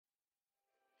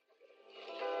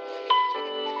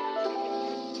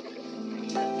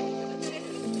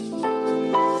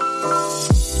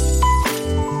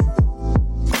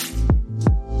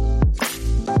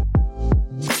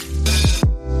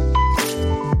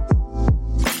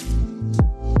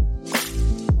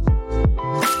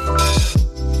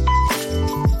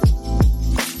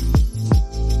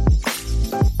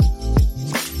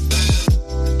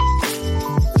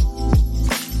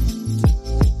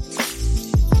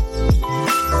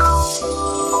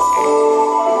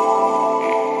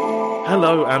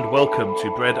Hello and welcome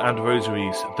to Bread and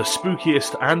Rosaries, the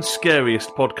spookiest and scariest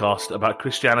podcast about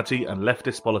Christianity and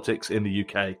leftist politics in the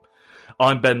UK.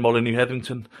 I'm Ben Molyneux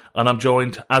Hetherington, and I'm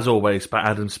joined, as always, by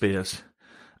Adam Spears.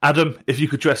 Adam, if you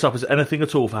could dress up as anything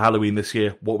at all for Halloween this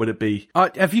year, what would it be?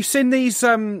 Have you seen these,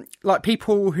 like,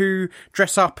 people who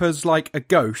dress up as, like, a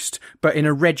ghost, but in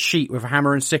a red sheet with a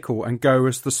hammer and sickle and go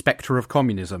as the spectre of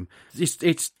communism?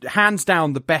 It's hands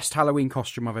down the best Halloween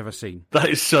costume I've ever seen. That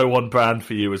is so on brand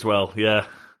for you as well, yeah.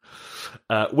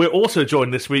 We're also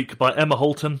joined this week by Emma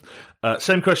Holton.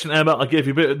 Same question, Emma. I'll give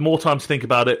you a bit more time to think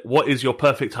about it. What is your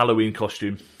perfect Halloween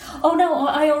costume? Oh no,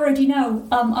 I already know.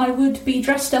 I would be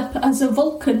dressed up as a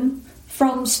Vulcan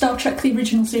from Star Trek: The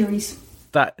Original Series.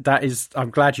 That is.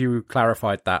 I'm glad you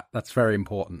clarified that. That's very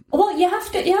important. Well, you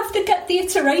have to get the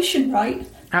iteration right.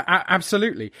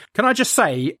 Absolutely. Can I just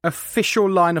say, official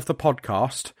line of the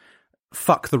podcast: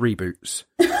 fuck the reboots.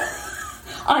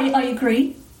 I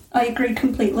agree. I agree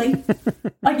completely.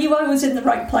 I knew I was in the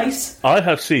right place. I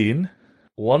have seen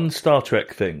one Star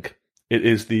Trek thing. It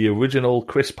is the original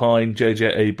Chris Pine,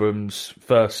 J.J. Abrams'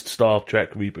 first Star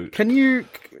Trek reboot. Can you...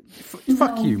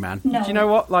 Fuck you, man. No. Do you know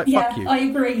what? Like, yeah, fuck you. I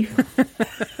agree.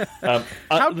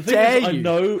 How dare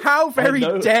you? How very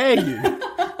dare you?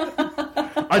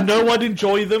 I know I'd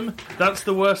enjoy them. That's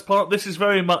the worst part. This is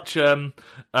very much...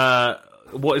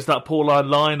 what is that Pauline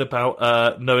line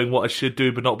about knowing what I should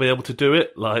do but not be able to do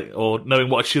it? Or knowing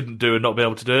what I shouldn't do and not be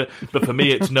able to do it. But for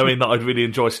me, it's knowing that I'd really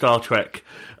enjoy Star Trek,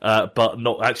 but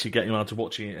not actually getting around to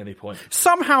watching it at any point.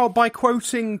 Somehow, by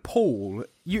quoting Paul,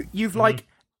 you've like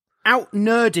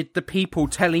out-nerded the people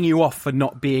telling you off for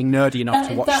not being nerdy enough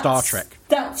to watch Star Trek.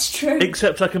 That's true.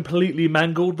 Except I completely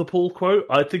mangled the Paul quote.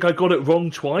 I think I got it wrong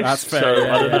twice. That's fair. So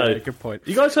Yeah, I don't know. Good point.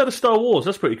 You guys heard of Star Wars?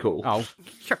 That's pretty cool. Oh,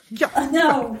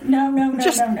 No.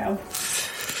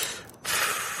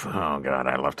 Oh, God,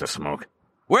 I love to smoke.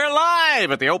 We're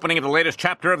live at the opening of the latest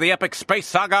chapter of the epic space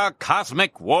saga,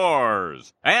 Cosmic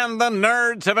Wars. And the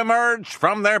nerds have emerged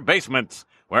from their basements,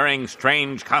 wearing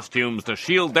strange costumes to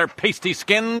shield their pasty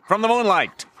skin from the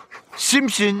moonlight.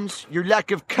 Simpsons, your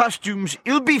lack of costumes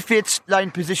ill befits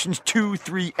line positions 2,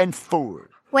 3, and 4.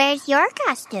 Where's your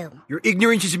costume? Your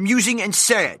ignorance is amusing and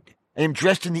sad. I am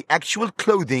dressed in the actual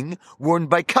clothing worn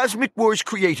by Cosmic Wars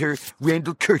creator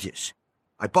Randall Curtis.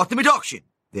 I bought them at auction,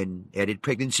 then added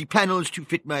pregnancy panels to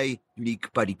fit my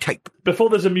unique body type. Before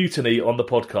there's a mutiny on the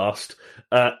podcast,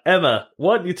 Emma,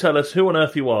 why don't you tell us who on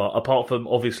earth you are, apart from,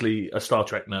 obviously, a Star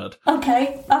Trek nerd?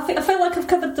 Okay, I feel like I've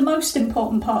covered the most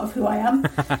important part of who I am.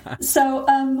 So,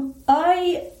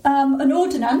 I am an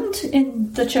ordinand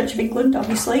in the Church of England,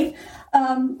 obviously.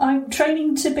 I'm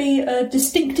training to be a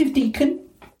distinctive deacon,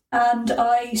 and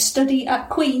I study at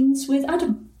Queen's with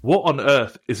Adam. What on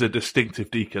earth is a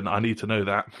distinctive deacon? I need to know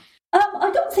that.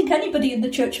 I don't think anybody in the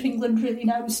Church of England really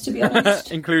knows, to be honest.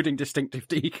 Including distinctive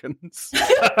deacons.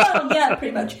 Well, yeah,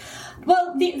 pretty much.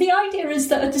 Well, the idea is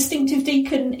that a distinctive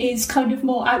deacon is kind of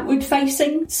more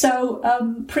outward-facing, so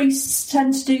priests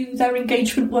tend to do their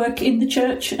engagement work in the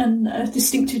church, and a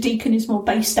distinctive deacon is more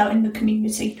based out in the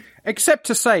community. Except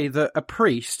to say that a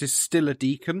priest is still a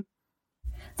deacon.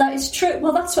 That is true.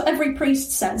 Well, that's what every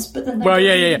priest says, but then they don't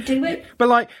really do it. But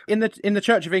like in the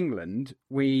Church of England,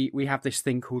 we have this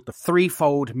thing called the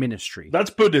threefold ministry. That's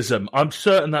Buddhism. I'm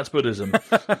certain that's Buddhism.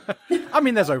 I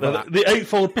mean, there's overlap. The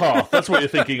eightfold path. That's what you're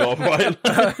thinking of, right?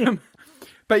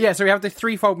 But yeah, so we have the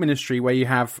threefold ministry where you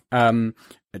have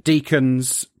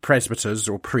deacons, presbyters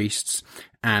or priests,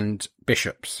 and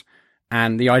bishops.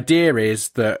 And the idea is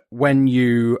that when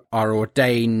you are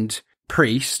ordained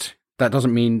priest, that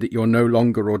doesn't mean that you're no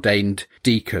longer ordained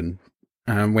deacon.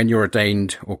 When you're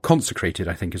ordained, or consecrated,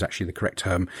 I think is actually the correct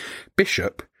term,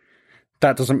 bishop,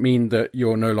 that doesn't mean that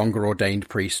you're no longer ordained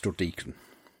priest or deacon.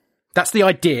 That's the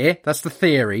idea, that's the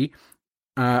theory.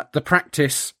 The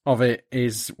practice of it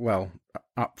is, well,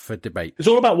 up for debate. It's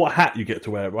all about what hat you get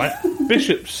to wear, right?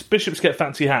 Bishops get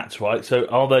fancy hats, right? So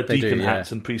are there deacon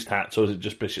hats and priest hats, or is it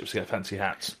just bishops get fancy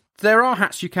hats? There are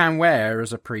hats you can wear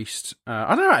as a priest.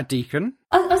 I don't know about a deacon.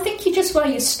 I think you just wear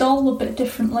your stole a bit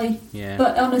differently. Yeah.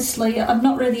 But honestly, I'm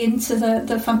not really into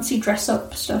the fancy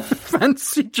dress-up stuff.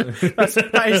 Fancy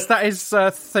that is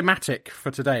thematic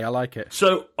for today. I like it.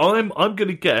 So I'm going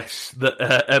to guess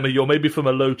that, Emma, you're maybe from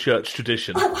a low church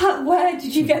tradition. Where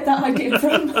did you get that idea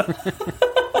from?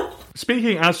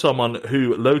 Speaking as someone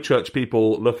who low church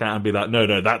people look at and be like,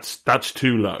 no, that's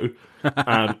too low.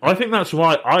 I think that's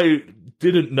right. I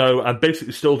didn't know, and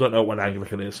basically still don't know what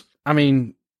Anglican is. I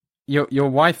mean, your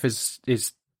wife is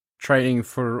training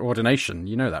for ordination.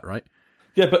 You know that, right?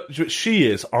 Yeah, but she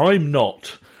is. I'm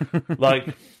not.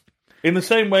 Like, in the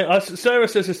same way, Sarah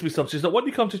says this to me sometimes. She's like, "Why don't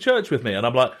you come to church with me?" And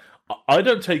I'm like, I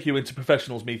don't take you into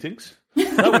professionals' meetings.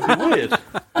 That would be weird.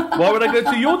 Why would I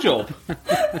go to your job?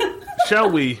 Shall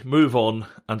we move on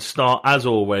and start, as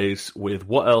always, with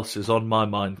what else is on my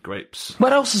mind, Grapes?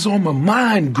 What else is on my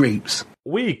mind, Grapes?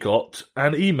 We got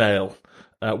an email.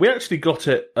 We actually got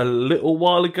it a little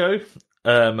while ago,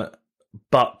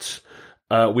 but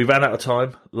we ran out of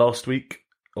time last week.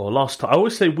 Or last time. I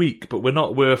always say week, but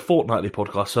we're a fortnightly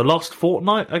podcast. So last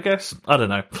fortnight, I guess? I don't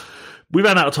know. We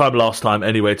ran out of time last time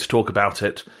anyway to talk about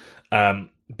it.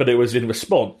 But it was in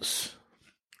response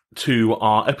to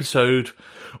our episode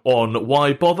on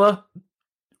Why Bother,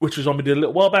 which was on we did a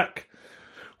little while back,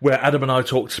 where Adam and I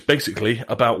talked basically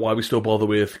about why we still bother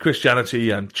with Christianity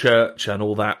and church and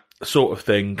all that sort of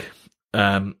thing.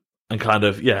 And kind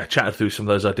of, chatted through some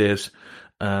of those ideas.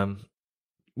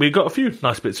 We got a few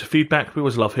nice bits of feedback. We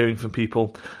always love hearing from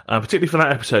people, particularly for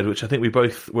that episode, which I think we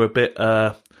both were a bit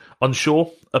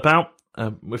unsure about.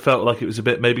 We felt like it was a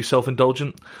bit maybe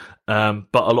self-indulgent, but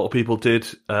a lot of people did,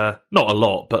 not a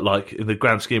lot, but like in the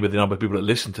grand scheme of the number of people that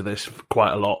listened to this,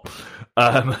 quite a lot,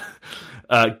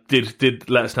 did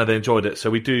let us know they enjoyed it. So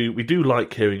we do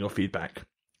like hearing your feedback.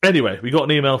 Anyway, we got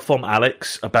an email from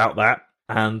Alex about that,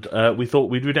 and we thought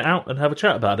we'd read it out and have a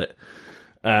chat about it.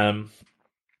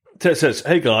 It says,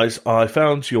 "Hey guys, I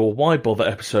found your Why Bother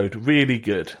episode really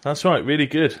good." That's right, really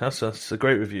good. That's a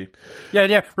great review.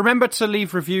 Yeah. Remember to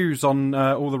leave reviews on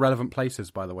all the relevant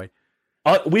places, by the way.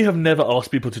 We have never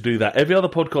asked people to do that. Every other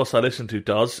podcast I listen to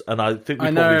does, and I think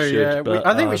we probably should. Yeah. But,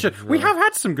 I think we should. We have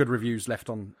had some good reviews left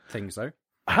on things, though.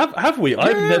 Have we?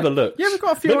 I've never looked. Yeah, we've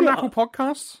got a few on Apple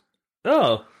Podcasts.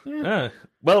 Oh, yeah.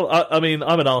 Well, I mean,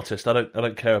 I'm an artist. I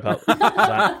don't care about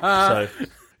that. So.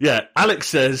 Yeah, Alex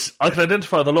says, "I can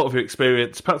identify with a lot of your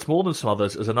experience, perhaps more than some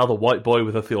others, as another white boy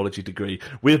with a theology degree.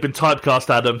 We have been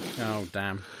typecast, Adam." Oh,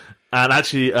 damn. And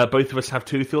actually, both of us have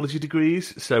 2 theology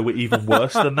degrees, so we're even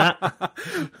worse than that.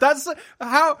 That's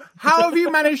how have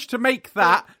you managed to make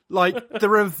that like the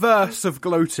reverse of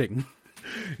gloating?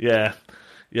 Yeah.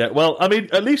 Well, I mean,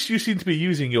 at least you seem to be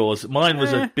using yours. Mine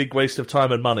was a big waste of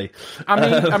time and money.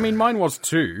 I mean, mine was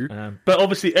too. But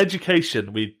obviously,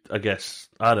 education. I guess,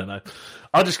 I don't know.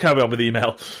 I'll just carry on with the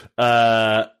email.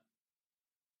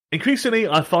 Increasingly,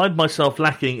 I find myself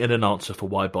lacking in an answer for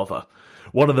why bother.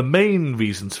 One of the main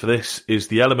reasons for this is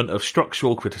the element of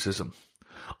structural criticism.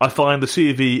 I find the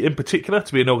CAV in particular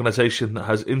to be an organisation that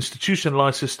has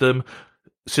institutionalised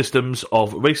systems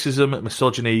of racism,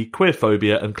 misogyny,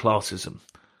 queerphobia and classism.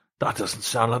 That doesn't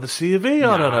sound like the CAV.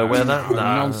 I don't know where that...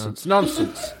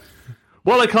 Nonsense.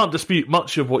 While I can't dispute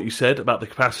much of what you said about the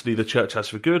capacity the church has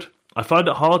for good, I find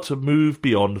it hard to move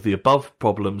beyond the above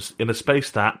problems in a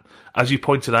space that, as you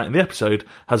pointed out in the episode,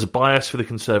 has a bias for the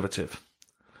conservative.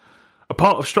 A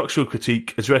part of structural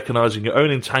critique is recognising your own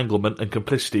entanglement and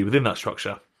complicity within that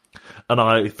structure. And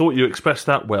I thought you expressed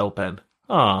that well, Ben.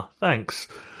 Thanks.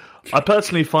 I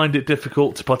personally find it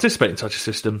difficult to participate in such a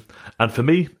system, and for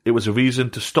me, it was a reason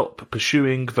to stop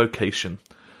pursuing vocation.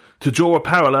 To draw a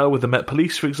parallel with the Met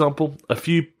Police, for example, a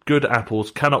few good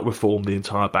apples cannot reform the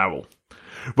entire barrel.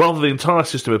 Rather, the entire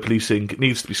system of policing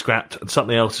needs to be scrapped and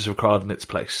something else is required in its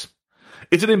place.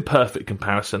 It's an imperfect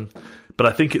comparison, but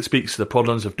I think it speaks to the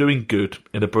problems of doing good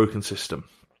in a broken system.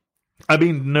 I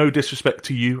mean no disrespect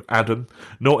to you, Adam,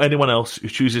 nor anyone else who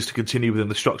chooses to continue within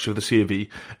the structure of the CAV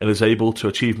and is able to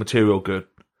achieve material good.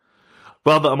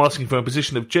 Rather, I'm asking from a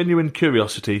position of genuine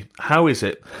curiosity, how is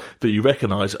it that you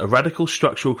recognise a radical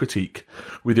structural critique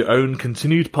with your own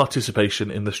continued participation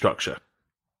in the structure?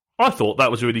 I thought that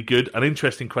was a really good and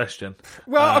interesting question.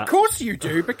 Well, of course you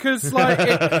do, because like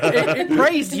it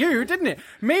praised you, didn't it?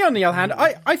 Me, on the other hand,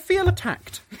 I feel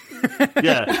attacked.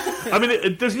 Yeah. I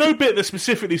mean, there's no bit that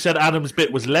specifically said Adam's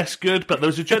bit was less good, but there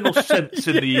was a general sense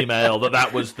in the email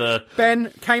that was the...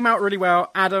 Ben came out really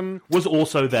well. Adam... was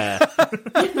also there.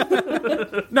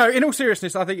 No, in all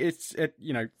seriousness, I think it's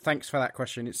thanks for that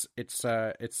question. It's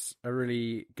a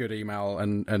really good email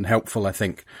and helpful, I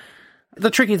think. The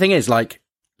tricky thing is, like,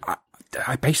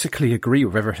 I basically agree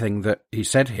with everything that he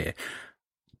said here.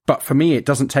 But for me, it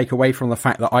doesn't take away from the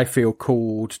fact that I feel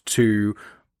called to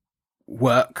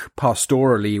work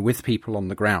pastorally with people on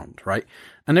the ground, right?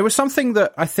 And there was something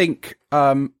that I think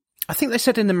they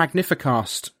said in the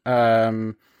Magnificast,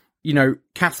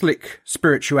 Catholic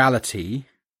spirituality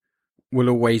will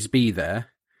always be there.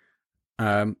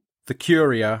 The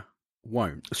Curia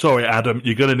won't. Sorry, Adam,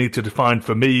 you're going to need to define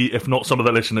for me, if not some of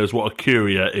the listeners, what a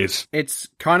Curia is. It's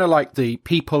kind of like the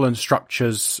people and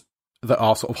structures that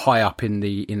are sort of high up in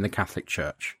the Catholic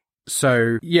Church.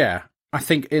 So, yeah, I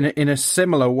think in a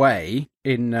similar way,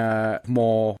 in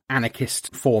more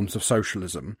anarchist forms of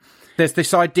socialism, There's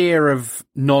this idea of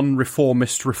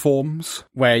non-reformist reforms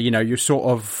where, you're sort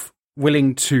of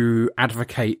willing to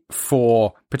advocate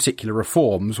for particular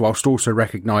reforms whilst also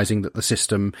recognising that the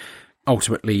system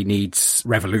ultimately needs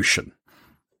revolution.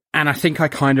 And I think I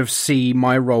kind of see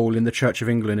my role in the Church of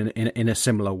England in a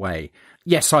similar way.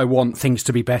 Yes, I want things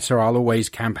to be better. I'll always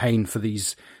campaign for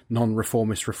these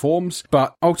non-reformist reforms,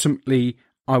 but ultimately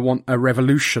I want a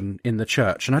revolution in the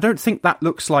church. And I don't think that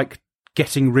looks like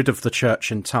getting rid of the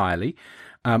church entirely.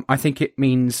 I think it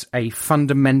means a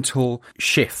fundamental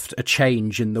shift, a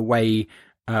change in the way,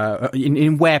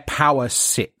 in where power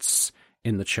sits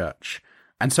in the church.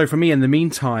 And so for me, in the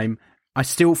meantime, I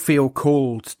still feel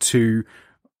called to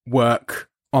work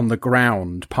on the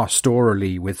ground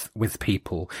pastorally with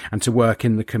people and to work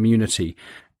in the community.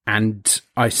 And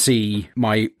I see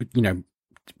my,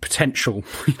 potential,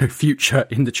 future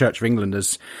in the Church of England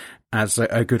as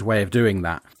a good way of doing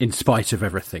that, in spite of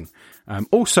everything.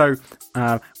 Also,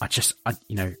 I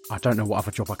don't know what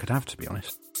other job I could have, to be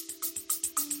honest.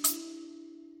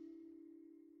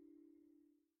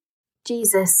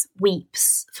 Jesus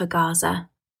weeps for Gaza.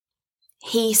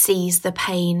 He sees the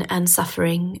pain and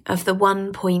suffering of the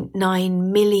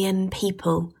 1.9 million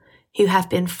people who have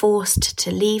been forced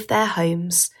to leave their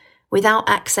homes without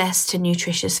access to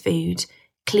nutritious food,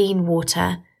 clean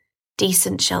water,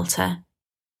 decent shelter.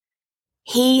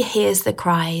 He hears the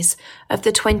cries of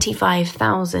the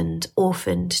 25,000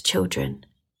 orphaned children.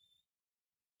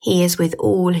 He is with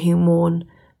all who mourn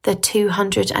the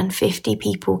 250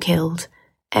 people killed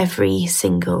every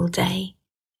single day.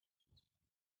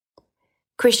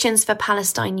 Christians for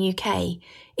Palestine UK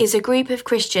is a group of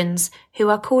Christians who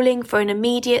are calling for an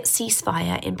immediate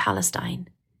ceasefire in Palestine.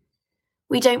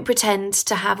 We don't pretend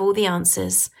to have all the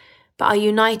answers, but are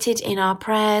united in our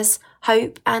prayers,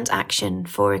 hope and action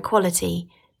for equality,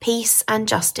 peace and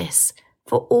justice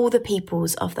for all the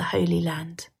peoples of the Holy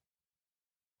Land.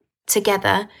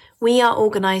 Together, we are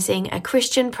organising a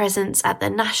Christian presence at the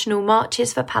National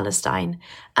Marches for Palestine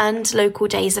and local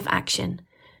days of action,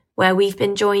 where we've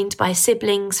been joined by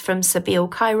siblings from Sabeel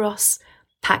Kairos,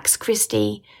 Pax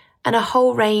Christi, and a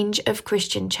whole range of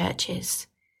Christian churches.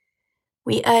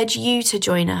 We urge you to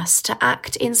join us to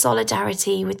act in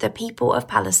solidarity with the people of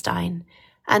Palestine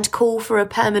and call for a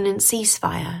permanent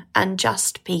ceasefire and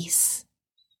just peace.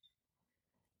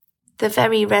 The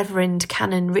Very Reverend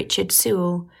Canon Richard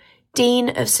Sewell, Dean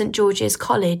of St. George's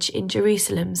College in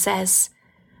Jerusalem, says,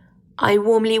 I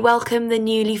warmly welcome the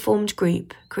newly formed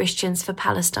group, Christians for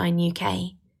Palestine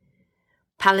UK.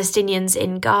 Palestinians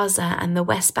in Gaza and the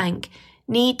West Bank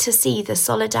need to see the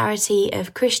solidarity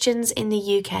of Christians in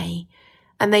the UK,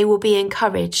 and they will be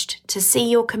encouraged to see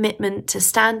your commitment to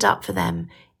stand up for them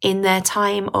in their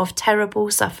time of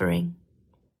terrible suffering.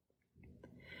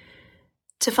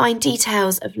 To find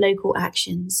details of local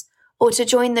actions or to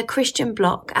join the Christian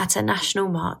bloc at a national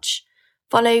march,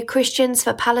 follow Christians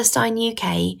for Palestine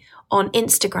UK on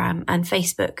Instagram and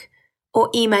Facebook, or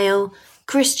email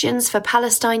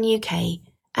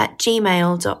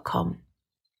christiansforpalestineuk@gmail.com.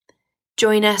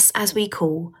 Join us as we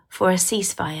call for a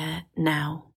ceasefire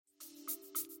now.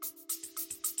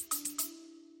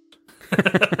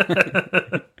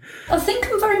 I think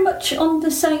I'm very much on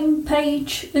the same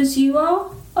page as you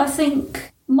are. I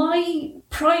think my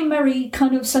primary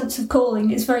kind of sense of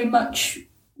calling is very much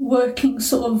working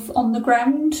sort of on the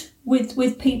ground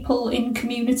with people in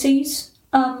communities.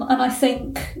 And I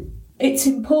think it's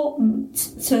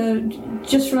important to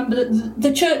just remember that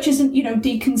the church isn't,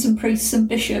 deacons and priests and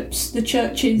bishops. The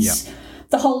church is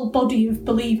the whole body of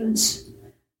believers.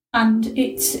 And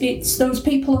it's those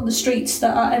people on the streets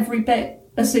that are every bit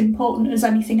as important as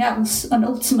anything else. And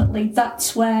ultimately,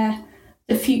 that's where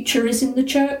the future is in the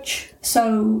church.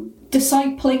 So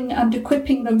discipling and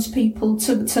equipping those people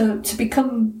to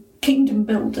become kingdom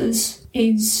builders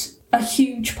is a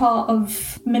huge part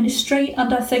of ministry.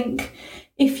 And I think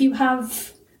if you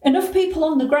have enough people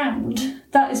on the ground,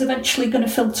 that is eventually going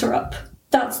to filter up.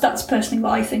 That's personally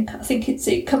what I think. I think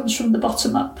it comes from the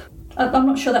bottom up. I'm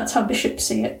not sure that's how bishops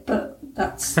see it, but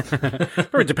that's...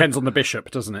 Well, it depends on the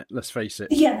bishop, doesn't it? Let's face it.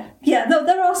 Yeah.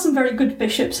 There are some very good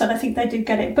bishops, and I think they do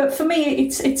get it. But for me,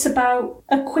 it's about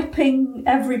equipping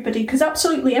everybody, because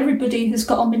absolutely everybody has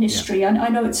got a ministry. Yeah. And I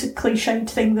know it's a cliched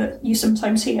thing that you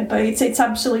sometimes hear, but it's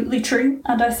absolutely true.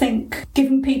 And I think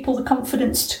giving people the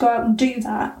confidence to go out and do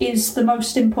that is the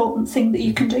most important thing that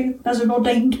you can do as an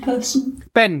ordained person.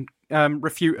 Ben,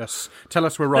 refute us. Tell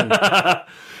us we're wrong.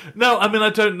 No, I mean,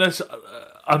 I don't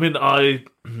necessarily...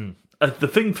 the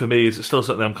thing for me is it's still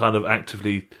something I'm kind of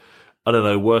actively,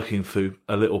 working through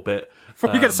a little bit.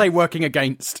 What are you going to say, working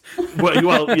against?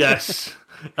 Well, yes.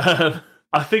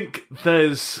 I think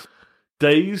there's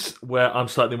days where I'm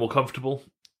slightly more comfortable.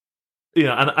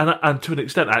 And to an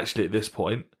extent, actually, at this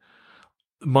point,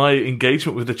 my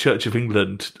engagement with the Church of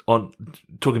England, on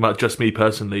talking about just me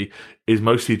personally, is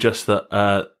mostly just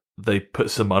that they put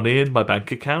some money in my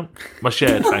bank account, my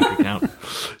shared bank account,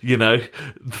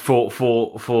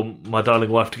 for my darling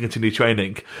wife to continue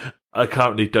training. I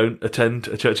currently don't attend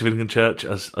a Church of England church,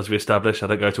 as we established. I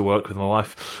don't go to work with my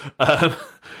wife.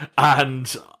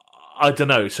 And I don't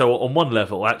know. So on one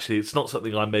level, actually, it's not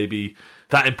something I maybe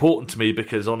that important to me,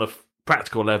 because on a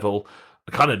practical level,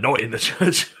 I'm kind of not in the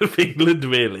Church of England,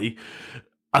 really.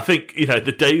 I think,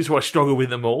 the days where I struggle with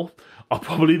them more are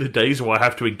probably the days where I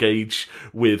have to engage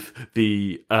with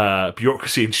the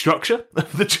bureaucracy and structure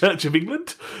of the Church of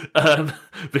England,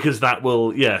 because that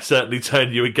will, certainly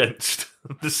turn you against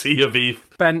the Sea of Eve.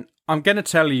 Ben, I'm going to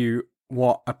tell you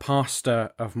what a pastor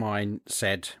of mine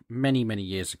said many, many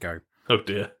years ago. Oh,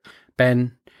 dear.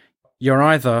 Ben, you're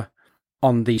either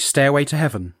on the stairway to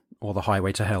heaven or the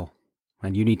highway to hell,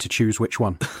 and you need to choose which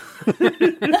one.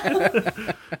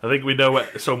 I think we know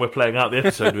what song we're playing out the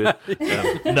episode with.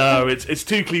 No, it's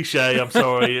too cliche. I'm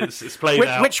sorry. It's played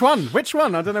out. Which one? Which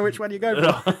one? I don't know which one you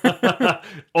go for.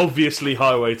 Obviously,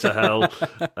 Highway to Hell.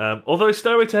 Although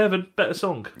Stairway to Heaven, better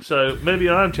song. So maybe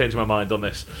I am changing my mind on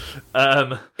this.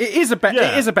 It is a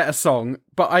better song,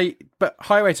 but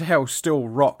Highway to Hell still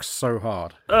rocks so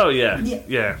hard. Oh yeah.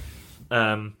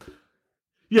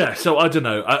 So I don't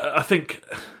know. I think.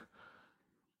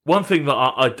 One thing that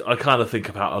I kind of think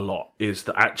about a lot is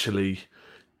that actually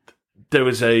there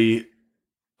is a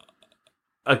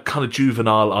kind of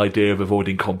juvenile idea of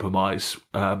avoiding compromise.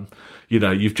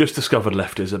 You've just discovered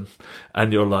leftism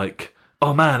and you're like,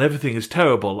 oh man, everything is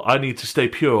terrible. I need to stay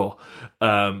pure,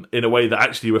 in a way that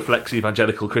actually reflects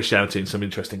evangelical Christianity in some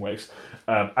interesting ways.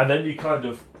 And then you kind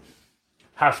of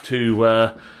have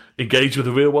to engage with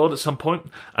the real world at some point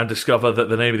and discover that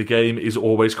the name of the game is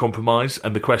always compromise,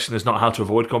 and the question is not how to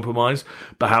avoid compromise,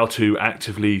 but how to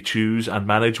actively choose and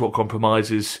manage what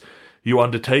compromises you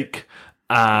undertake.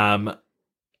 I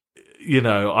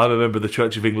remember the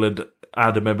Church of England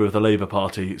and a member of the Labour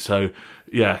Party, so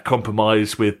yeah,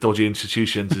 compromise with dodgy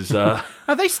institutions is... Are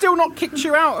they still not kicked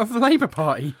you out of the Labour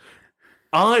Party?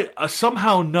 I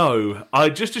somehow know. I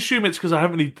just assume it's because I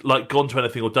haven't really gone to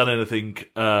anything or done anything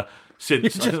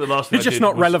since. I think the last thing you're just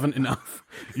not relevant enough.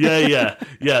 Yeah,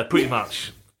 pretty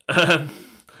much. So,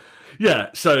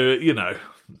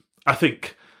 I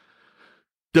think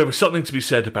there is something to be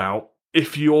said about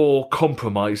if you're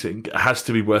compromising, it has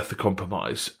to be worth the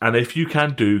compromise. And if you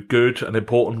can do good and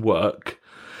important work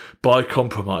by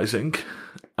compromising,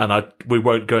 and we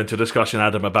won't go into discussion,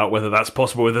 Adam, about whether that's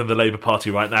possible within the Labour Party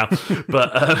right now,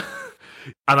 but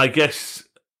and I guess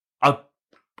I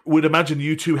would imagine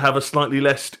you two have a slightly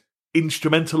less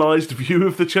instrumentalised view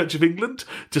of the Church of England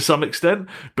to some extent,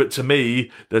 but to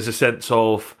me there's a sense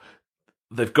of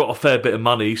they've got a fair bit of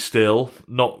money still,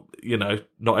 not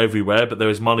everywhere, but there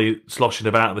is money sloshing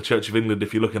about in the Church of England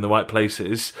if you look in the right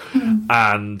places,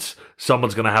 and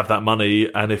someone's going to have that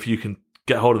money, and if you can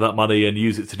get hold of that money and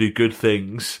use it to do good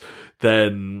things,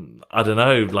 then I don't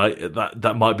know,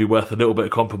 that might be worth a little bit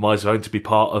of compromise, having to be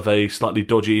part of a slightly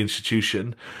dodgy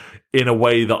institution in a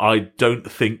way that I don't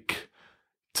think,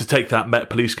 to take that Met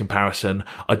Police comparison,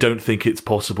 I don't think it's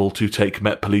possible to take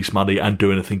Met Police money and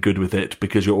do anything good with it,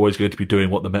 because you're always going to be doing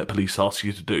what the Met Police ask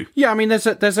you to do. Yeah, I mean,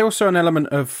 there's also an element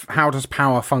of how does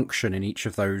power function in each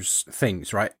of those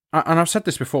things, right? And I've said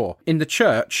this before. In the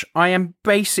church, I am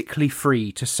basically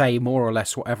free to say more or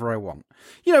less whatever I want.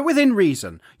 Within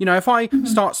reason. If I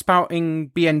start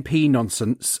spouting BNP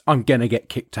nonsense, I'm going to get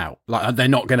kicked out. They're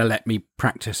not going to let me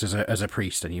practice as a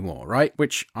priest anymore, right?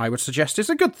 Which I would suggest is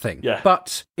a good thing. Yeah.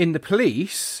 But in the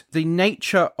police, the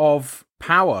nature of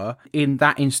power in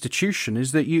that institution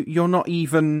is that you're not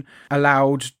even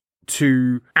allowed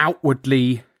to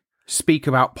outwardly speak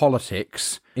about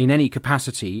politics in any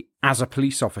capacity as a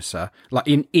police officer,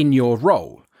 in your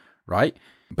role, right?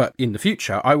 But in the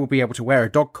future, I will be able to wear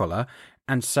a dog collar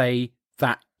and say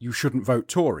that you shouldn't vote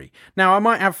Tory. Now, I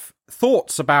might have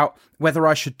thoughts about whether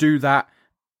I should do that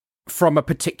from a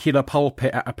particular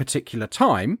pulpit at a particular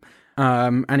time,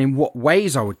 and in what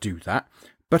ways I would do that,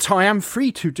 but I am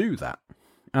free to do that.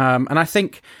 And I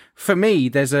think, for me,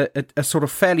 there's a sort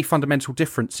of fairly fundamental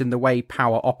difference in the way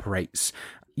power operates.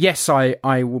 Yes, I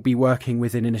will be working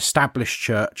within an established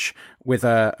church with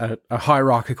a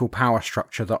hierarchical power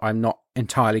structure that I'm not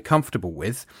entirely comfortable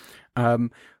with,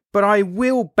 but I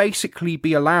will basically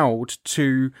be allowed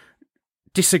to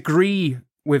disagree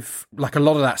with a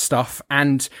lot of that stuff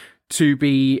and to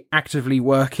be actively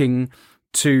working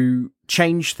to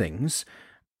change things.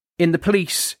 In the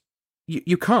police,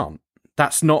 you can't.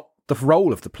 That's not the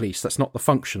role of the police. That's not the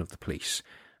function of the police.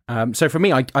 So for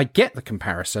me, I get the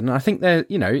comparison. I think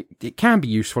it can be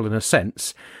useful in a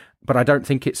sense, but I don't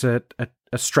think it's a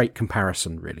straight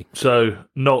comparison, really. So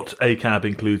not ACAB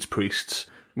includes priests.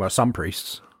 Well, some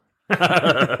priests.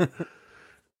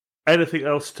 Anything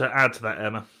else to add to that,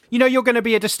 Emma? You're going to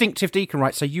be a distinctive deacon,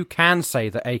 right? So you can say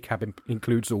that ACAB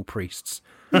includes all priests.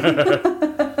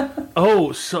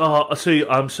 Oh, so see,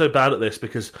 I'm so bad at this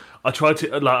because I tried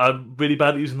to, I'm really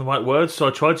bad at using the right words, so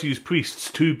I tried to use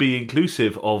priests to be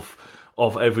inclusive of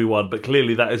everyone, but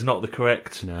clearly that is not the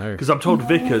correct. No. Because I'm told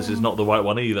vicars is not the right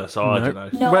one either, so I don't know.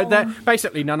 No. Well,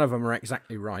 basically, none of them are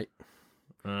exactly right.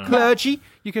 Clergy,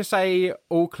 you can say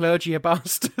all clergy are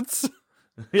bastards.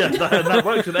 Yeah, that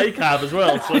works with ACAB as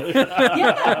well. So.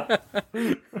 Yeah.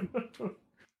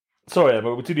 Sorry,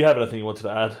 Emma, did you have anything you wanted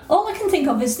to add? All I can think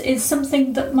of is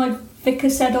something that my vicar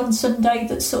said on Sunday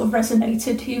that sort of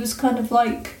resonated. He was kind of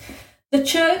like, the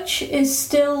church is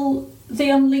still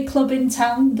the only club in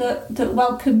town that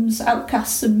welcomes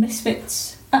outcasts and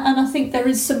misfits. And I think there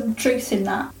is some truth in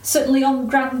that. Certainly on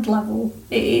ground level,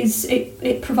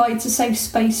 it provides a safe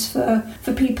space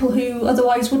for people who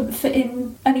otherwise wouldn't fit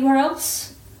in anywhere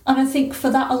else. And I think for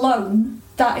that alone,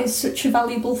 that is such a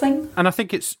valuable thing. And I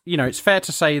think it's fair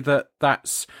to say that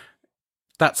that's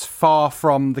far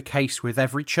from the case with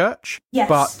every church. Yes.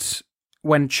 But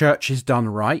when church is done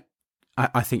right,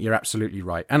 I think you're absolutely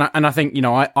right. And I think,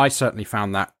 I certainly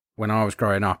found that when I was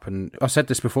growing up. And I said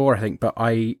this before, I think, but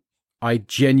I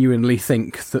genuinely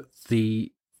think that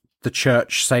the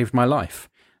church saved my life.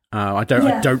 I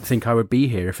don't think I would be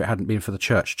here if it hadn't been for the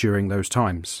church during those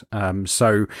times.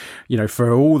 So,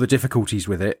 for all the difficulties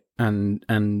with it and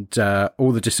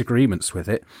all the disagreements with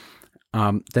it,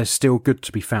 there's still good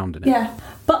to be found in it. Yeah,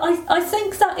 but I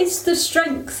think that is the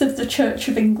strength of the Church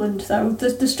of England, though.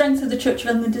 The strength of the Church of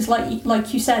England is,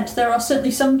 like you said, there are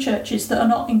certainly some churches that are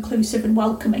not inclusive and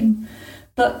welcoming,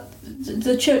 but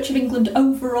the Church of England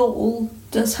overall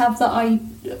does have that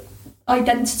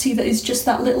identity that is just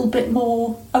that little bit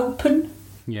more open.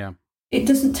 Yeah. It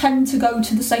doesn't tend to go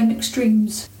to the same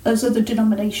extremes as other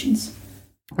denominations.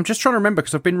 I'm just trying to remember,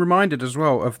 because I've been reminded as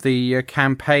well of the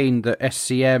campaign that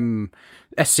SCM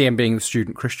being the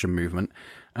Student Christian Movement,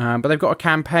 but they've got a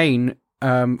campaign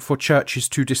for churches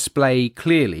to display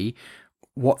clearly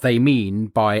what they mean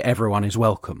by everyone is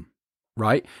welcome.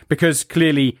 Right? Because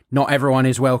clearly not everyone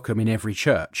is welcome in every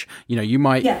church. You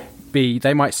might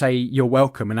they might say you're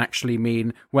welcome and actually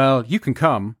mean, well, you can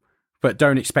come, but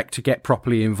don't expect to get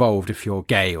properly involved if you're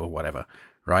gay or whatever.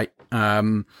 Right?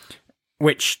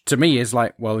 Which to me is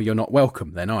like, well, you're not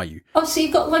welcome then, are you? Oh, so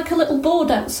you've got like a little board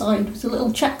outside with a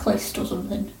little checklist or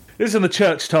something? This is in the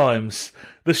Church Times.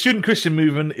 The Student Christian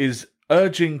Movement is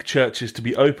urging churches to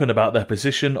be open about their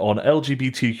position on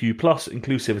LGBTQ+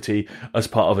 inclusivity as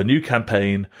part of a new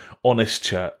campaign, Honest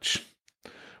Church.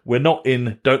 We're not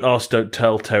in don't ask, don't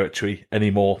tell territory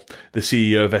anymore, the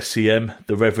CEO of SCM,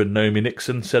 the Reverend Naomi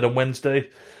Nixon, said on Wednesday.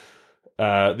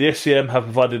 The SCM have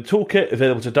provided a toolkit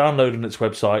available to download on its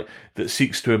website that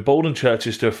seeks to embolden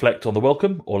churches to reflect on the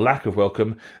welcome, or lack of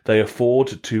welcome, they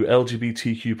afford to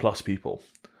LGBTQ+ people.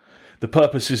 The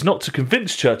purpose is not to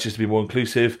convince churches to be more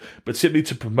inclusive, but simply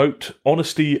to promote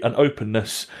honesty and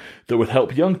openness that would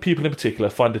help young people in particular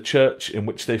find a church in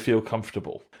which they feel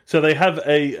comfortable. So they have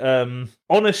a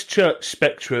honest church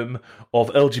spectrum of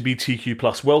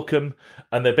LGBTQ+ welcome,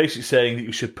 and they're basically saying that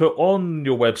you should put on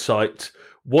your website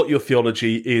what your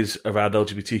theology is around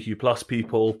LGBTQ+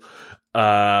 people.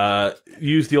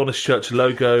 Use the Honest Church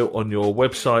logo on your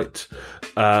website,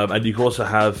 and you can also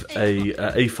have a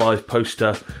A5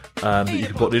 poster that you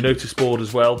can put on your notice board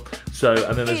as well. So,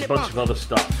 and then there's a bunch of other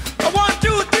stuff. 1,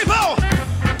 2, 3, 4.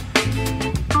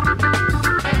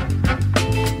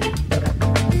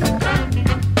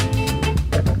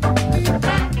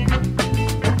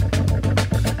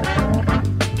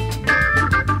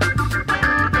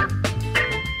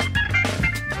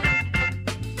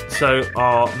 So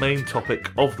our main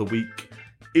topic of the week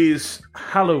is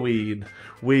Halloween.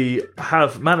 We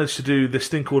have managed to do this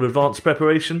thing called advanced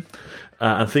preparation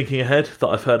and thinking ahead that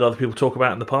I've heard other people talk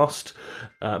about in the past,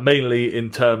 mainly in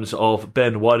terms of,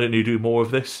 Ben, why don't you do more of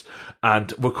this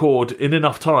and record in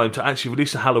enough time to actually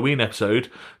release a Halloween episode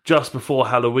just before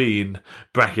Halloween,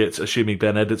 brackets, assuming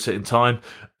Ben edits it in time.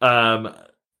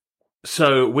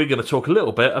 So we're going to talk a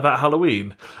little bit about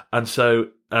Halloween. And so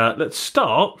let's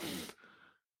start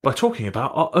by talking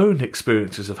about our own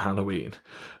experiences of Halloween.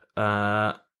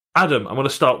 Adam, I'm going to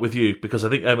start with you because I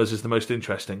think Emma's is the most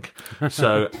interesting.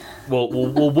 So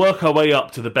we'll work our way up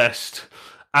to the best.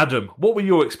 Adam, what were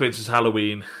your experiences of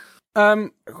Halloween?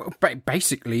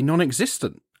 Basically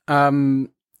non-existent.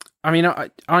 I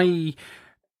mean,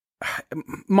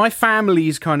 my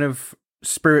family's kind of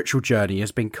spiritual journey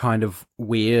has been kind of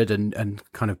weird and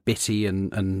kind of bitty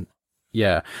and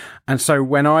yeah. And so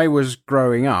when I was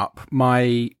growing up,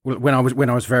 when I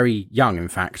was very young, in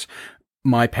fact,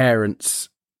 my parents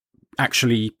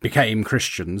actually became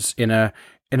Christians in a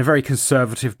very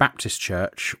conservative Baptist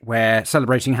church where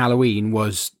celebrating Halloween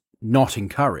was not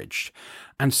encouraged.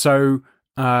 And so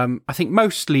I think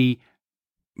mostly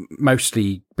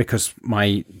because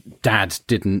my dad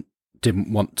didn't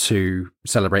want to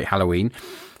celebrate Halloween,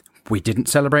 we didn't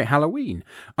celebrate Halloween.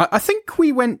 I think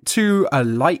we went to a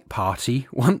light party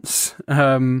once,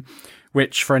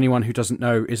 which for anyone who doesn't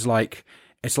know is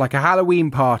it's like a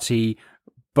Halloween party,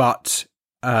 but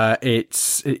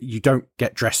you don't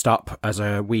get dressed up as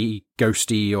a wee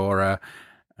ghosty or a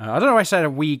I don't know why I said a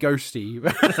wee ghosty.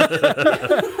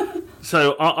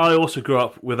 So I also grew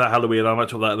up with that Halloween. I might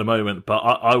talk about that in a moment, but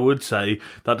I would say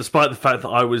that despite the fact that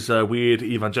I was a weird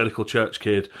evangelical church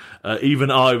kid,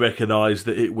 even I recognised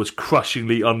that it was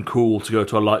crushingly uncool to go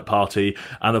to a light party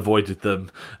and avoided them.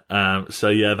 So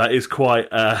yeah, that is quite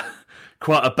a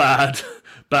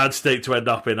bad state to end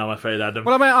up in, I'm afraid, Adam.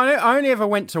 Well, I mean, I only ever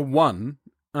went to one,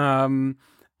 and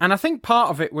I think part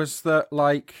of it was that,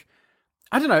 like,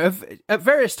 I don't know, at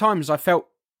various times I felt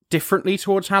differently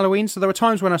towards Halloween. So there were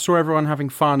times when I saw everyone having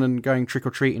fun and going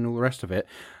trick-or-treating and all the rest of it,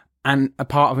 and a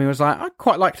part of me was like, I'd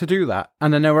quite like to do that.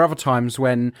 And then there were other times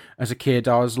when, as a kid,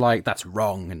 I was like, that's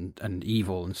wrong and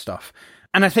evil and stuff.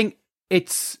 And I think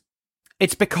it's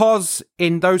because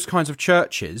in those kinds of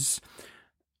churches,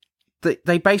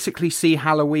 they basically see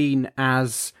Halloween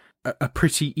as a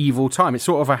pretty evil time. It's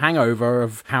sort of a hangover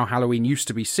of how Halloween used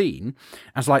to be seen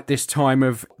as like this time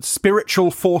of spiritual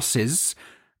forces,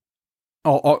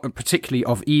 or particularly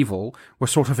of evil, were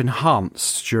sort of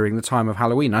enhanced during the time of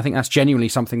Halloween. I think that's genuinely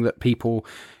something that people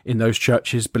in those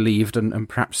churches believed and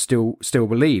perhaps still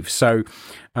believe. So,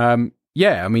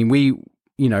 yeah, I mean, we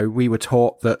were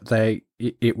taught that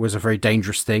it was a very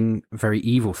dangerous thing, a very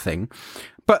evil thing.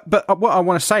 But what I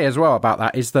want to say as well about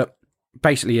that is that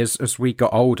basically as we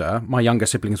got older, my younger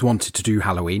siblings wanted to do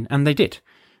Halloween, and they did,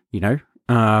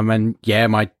 and yeah,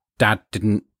 my dad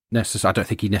didn't I don't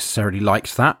think he necessarily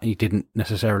liked that. He didn't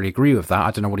necessarily agree with that.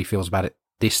 I don't know what he feels about it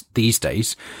these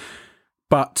days.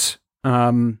 But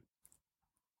I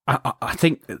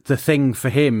think the thing for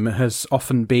him has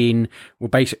often been, well,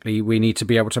 basically, we need to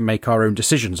be able to make our own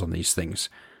decisions on these things.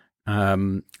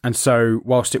 And so,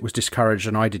 whilst it was discouraged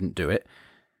and I didn't do it,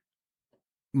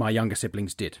 my younger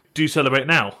siblings did. Do you celebrate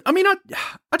now? I mean, I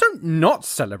don't not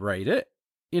celebrate it.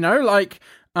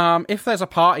 If there's a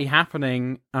party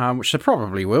happening, which there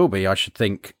probably will be, I should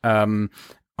think, on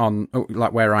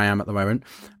like where I am at the moment,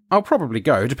 I'll probably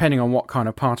go, depending on what kind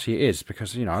of party it is,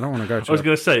 because, I don't want to go to... I was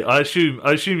going to say, I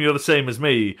assume you're the same as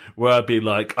me, where I'd be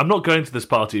like, I'm not going to this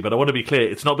party, but I want to be clear,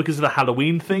 it's not because of the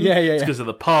Halloween thing, it's because of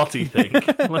the party thing.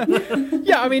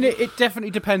 Yeah, I mean, it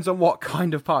definitely depends on what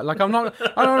kind of party. Like, I don't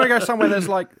want to go somewhere there's,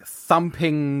 like,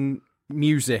 thumping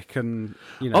music and,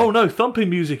 Oh, no, thumping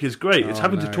music is great. It's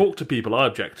having to talk to people I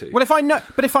object to. Well, if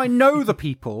I know the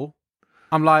people,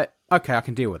 I'm like, okay, I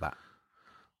can deal with that.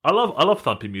 I love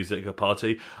thumping music at a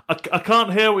party. I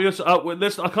can't hear what you're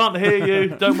listen, I can't hear you.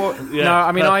 Don't worry. Yeah, no,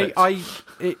 I mean,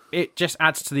 perfect. it just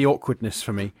adds to the awkwardness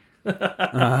for me.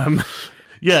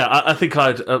 Yeah, I think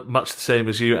I'd much the same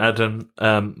as you, Adam.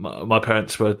 My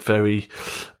parents were very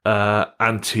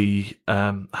anti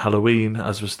Halloween,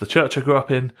 as was the church I grew up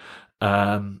in.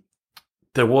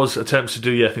 There was attempts to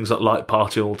do things like light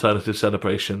party and alternative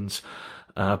celebrations,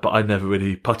 but I never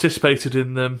really participated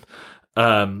in them.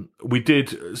 We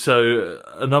did so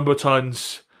a number of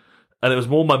times, and it was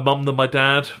more my mum than my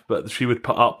dad, but she would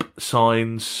put up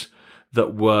signs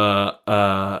that were,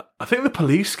 I think the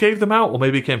police gave them out, or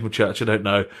maybe it came from church, I don't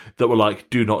know, that were like,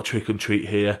 do not trick and treat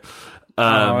here.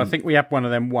 I think we had one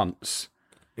of them once.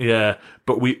 Yeah,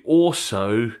 but we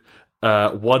also,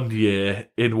 1 year,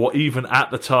 in what even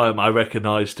at the time I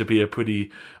recognised to be a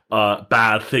pretty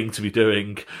bad thing to be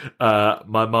doing,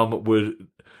 my mum would...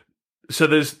 So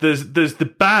there's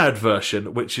the bad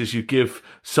version, which is you give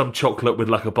some chocolate with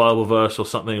like a Bible verse or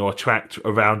something, or a tract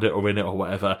around it or in it or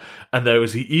whatever. And there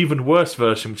was the even worse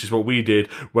version, which is what we did,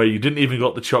 where you didn't even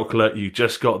got the chocolate, you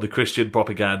just got the Christian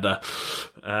propaganda.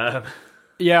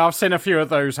 Yeah, I've seen a few of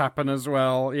those happen as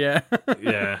well. Yeah,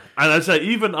 yeah. And I'd say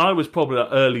even I was probably an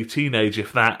early teenage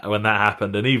when that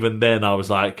happened, and even then I was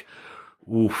like,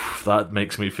 "Oof, that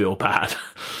makes me feel bad."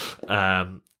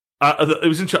 It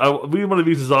was interesting. One of the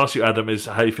reasons I asked you, Adam, is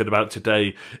how you feel about it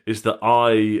today. Is that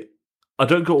I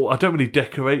don't really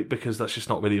decorate, because that's just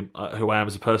not really who I am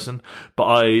as a person. But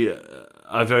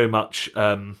I very much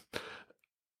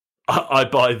I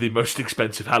buy the most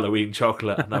expensive Halloween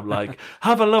chocolate, and I'm like,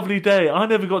 have a lovely day. I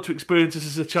never got to experience this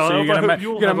as a child. So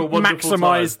you're going to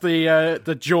maximise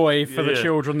the joy for the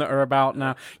children that are about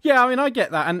now. Yeah, I mean, I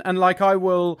get that, and like I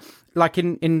will, like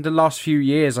in the last few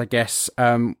years, I guess,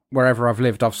 wherever I've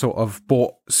lived, I've sort of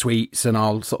bought sweets, and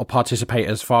I'll sort of participate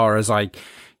as far as I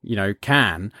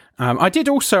can.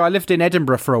 I lived in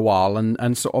Edinburgh for a while,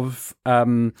 and sort of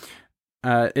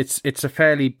it's a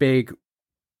fairly big.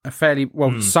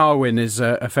 Samhain is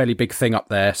a fairly big thing up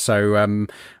there, so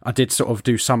I did sort of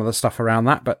do some of the stuff around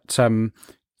that, but in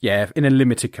a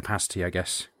limited capacity, I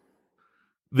guess.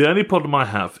 The only problem I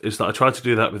have is that I try to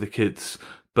do that with the kids,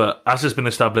 but as has been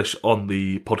established on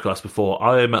the podcast before,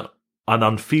 I am an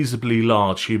unfeasibly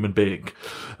large human being,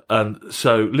 and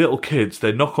so little kids,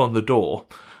 they knock on the door.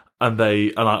 And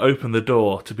I open the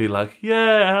door to be like,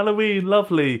 yeah, Halloween,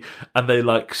 lovely. And they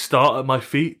like start at my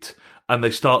feet and they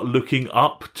start looking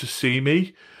up to see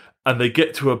me. And they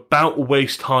get to about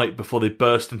waist height before they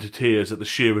burst into tears at the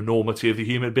sheer enormity of the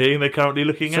human being they're currently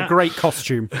looking at. It's a great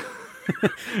costume.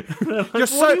 Like,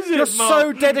 you're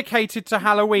so dedicated to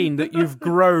Halloween that you've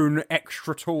grown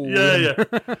extra tall. Yeah.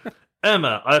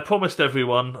 Emma, I promised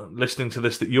everyone listening to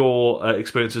this that your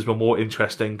experiences were more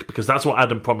interesting, because that's what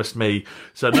Adam promised me,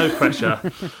 so no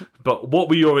pressure. But what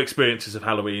were your experiences of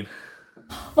Halloween?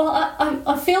 Well,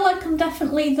 I feel like I'm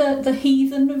definitely the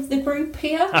heathen of the group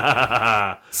here.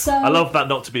 So I love that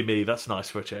not to be me. That's nice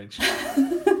for a change.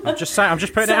 I'm just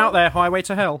putting it out there, highway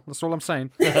to hell. That's all I'm saying.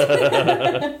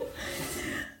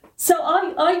 So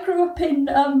I grew up in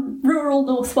rural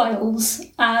North Wales,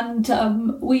 and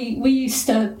we used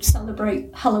to celebrate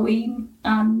Halloween.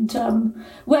 And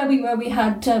where we were, we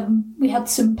had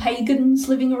some pagans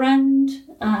living around.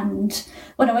 And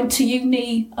when I went to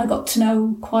uni, I got to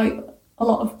know quite a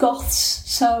lot of goths.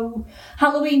 So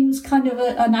Halloween was kind of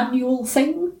an annual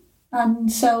thing.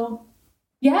 And so,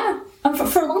 yeah, and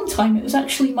for a long time, it was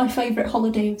actually my favourite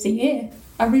holiday of the year.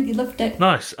 I really loved it.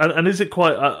 Nice. And is it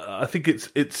quite... I think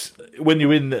it's when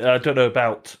you're in... I don't know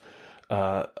about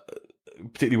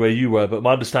particularly where you were, but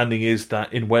my understanding is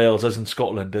that in Wales, as in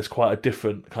Scotland, there's quite a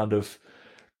different kind of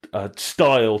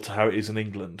style to how it is in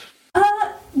England.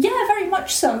 Yeah, very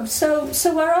much so.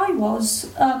 So where I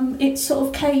was, it sort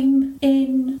of came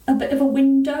in a bit of a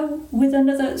window with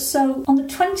another... So on the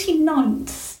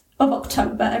 29th of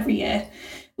October every year,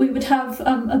 we would have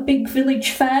a big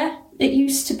village fair. It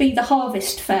used to be the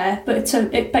Harvest Fair, but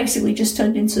it basically just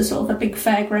turned into sort of a big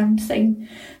fairground thing.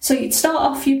 So you'd start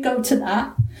off, you'd go to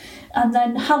that, and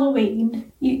then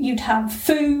Halloween, you'd have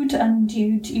food and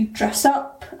you'd dress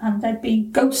up, and there'd be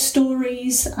ghost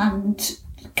stories and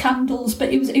candles, but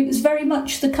it was very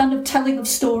much the kind of telling of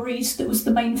stories that was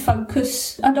the main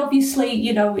focus. And obviously,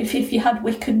 if you had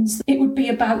Wiccans, it would be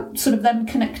about sort of them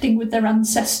connecting with their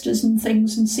ancestors and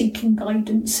things and seeking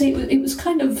guidance.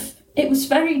 It was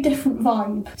very different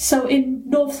vibe. So in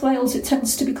North Wales, it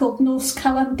tends to be called Nos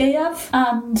Calan Gaeaf,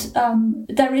 and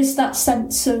there is that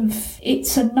sense of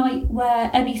it's a night where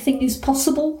anything is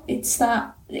possible. It's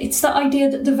that idea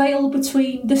that the veil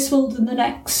between this world and the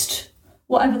next,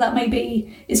 whatever that may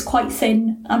be, is quite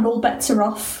thin and all bets are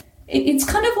off. It's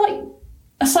kind of like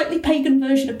a slightly pagan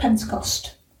version of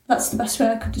Pentecost. That's the best way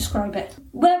I could describe it.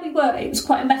 Where we were, it was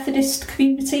quite a Methodist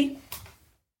community.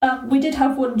 We did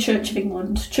have one Church of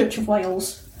England, Church of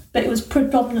Wales, but it was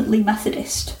predominantly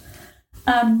Methodist.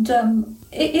 And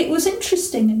it was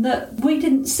interesting in that we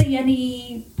didn't see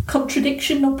any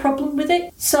contradiction or problem with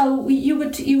it. So you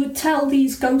would tell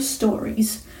these ghost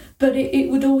stories, but it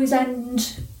would always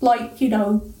end like,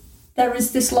 there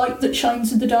is this light that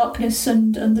shines in the darkness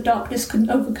and the darkness couldn't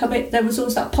overcome it. There was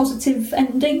always that positive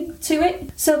ending to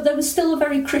it. So there was still a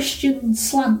very Christian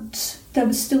slant. There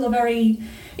was still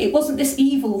it wasn't this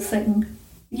evil thing.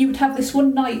 You would have this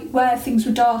one night where things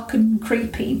were dark and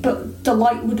creepy, but the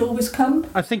light would always come.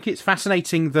 I think it's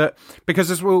fascinating that,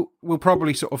 because as we'll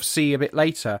probably sort of see a bit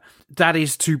later, that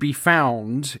is to be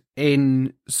found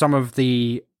in some of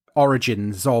the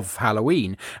origins of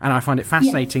Halloween. And I find it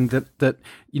fascinating that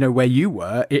where you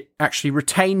were, it actually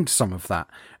retained some of that,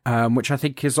 which I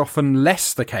think is often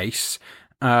less the case.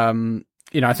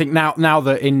 I think now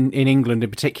that in England in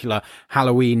particular,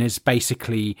 Halloween is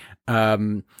basically,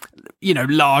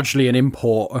 largely an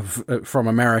import from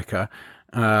America,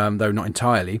 though not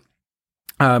entirely.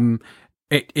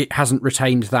 It hasn't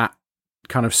retained that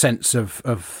kind of sense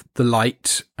of the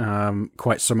light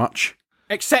quite so much,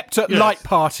 except at light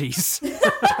parties.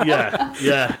 Yeah.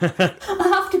 I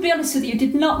have to be honest with you,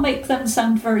 did not make them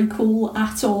sound very cool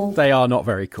at all. They are not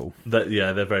very cool.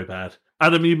 They're very bad.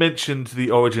 Adam, you mentioned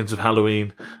the origins of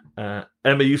Halloween.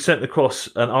 Emma, you sent across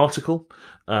an article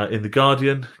in The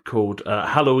Guardian called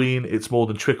Halloween, It's More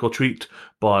Than Trick or Treat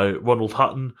by Ronald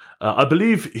Hutton. I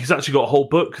believe he's actually got a whole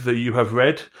book that you have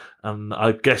read, and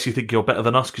I guess you think you're better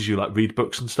than us because you like read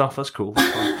books and stuff. That's cool.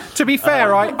 To be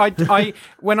fair, I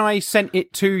when I sent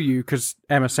it to you, because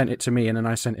Emma sent it to me and then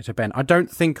I sent it to Ben, I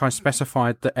don't think I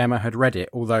specified that Emma had read it,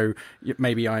 although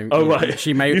maybe right.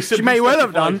 She may well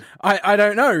have done. I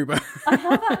don't know, but I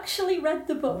have actually read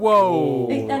the book. Whoa.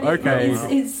 Okay.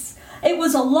 It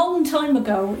was a long time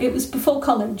ago. It was before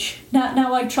college.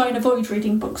 Now I try and avoid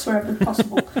reading books wherever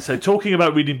possible. So talking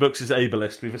about reading books is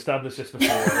ableist. We've established this before.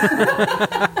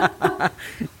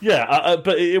 Yeah,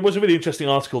 but it was a really interesting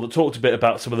article that talked a bit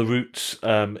about some of the roots,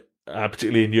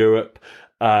 particularly in Europe,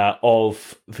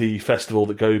 of the festival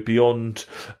that go beyond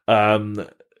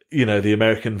the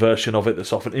American version of it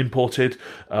that's often imported.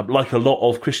 Like a lot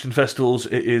of Christian festivals,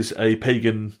 it is a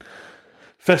pagan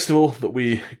festival that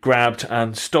we grabbed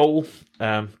and stole.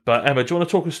 But Emma, do you want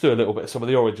to talk us through a little bit of some of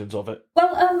the origins of it?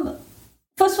 Well,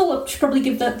 first of all, I should probably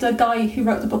give the guy who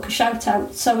wrote the book a shout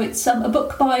out. So it's a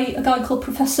book by a guy called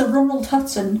Professor Ronald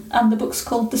Hutton, and the book's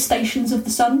called The Stations of the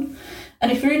Sun.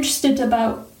 And if you're interested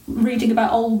about reading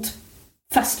about old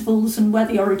festivals and where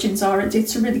the origins are,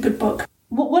 it's a really good book.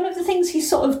 One of the things he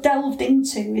sort of delved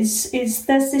into is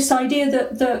there's this idea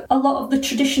that a lot of the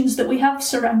traditions that we have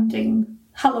surrounding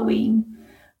Halloween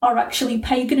are actually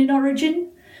pagan in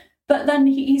origin. But then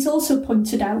he's also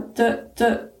pointed out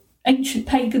that ancient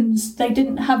pagans, they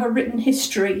didn't have a written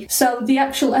history. So the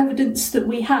actual evidence that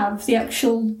we have, the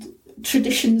actual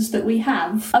traditions that we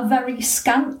have, are very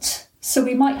scant. So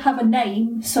we might have a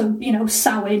name, so,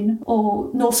 Samhain or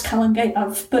Norse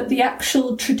Calangaeaf, but the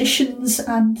actual traditions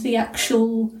and the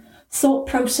actual thought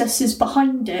processes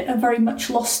behind it are very much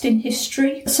lost in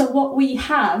history. So what we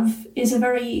have is a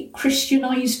very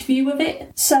Christianized view of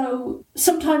it. So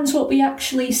sometimes what we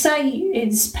actually say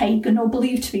is pagan or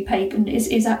believed to be pagan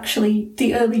is actually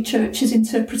the early church's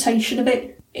interpretation of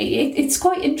it. It's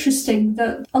quite interesting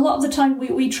that a lot of the time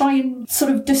we try and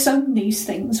sort of disown these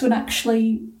things when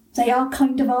actually they are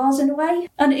kind of ours in a way.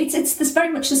 And it's this very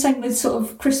much the same with sort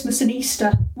of Christmas and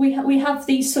Easter. We have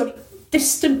these sort of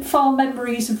distant, far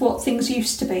memories of what things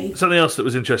used to be. Something else that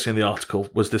was interesting in the article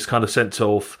was this kind of sense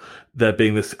of there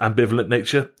being this ambivalent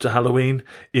nature to Halloween,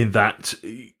 in that,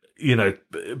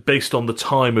 based on the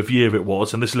time of year it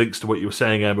was, and this links to what you were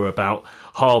saying, Emma, about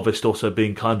harvest also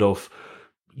being kind of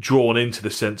drawn into the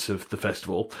sense of the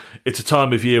festival. It's a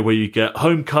time of year where you get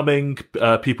homecoming,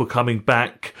 people coming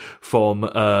back from,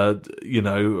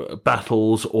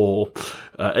 battles or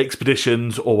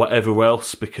expeditions or whatever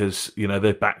else, because,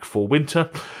 they're back for winter.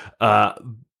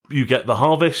 You get the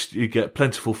harvest, you get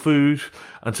plentiful food,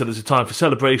 and so there's a time for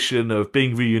celebration, of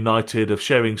being reunited, of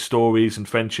sharing stories and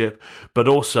friendship, but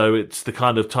also it's the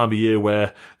kind of time of year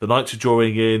where the nights are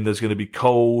drawing in, there's going to be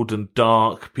cold and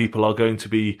dark, people are going to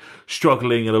be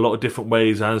struggling in a lot of different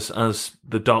ways as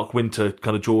the dark winter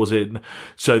kind of draws in.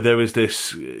 So there is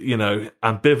this,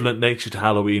 ambivalent nature to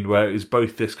Halloween, where it is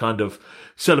both this kind of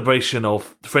celebration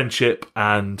of friendship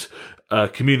and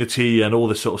community and all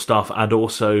this sort of stuff, and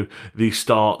also the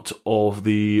start of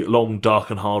the long, dark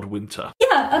and hard winter.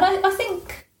 Yeah, and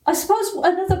I suppose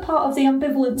another part of the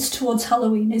ambivalence towards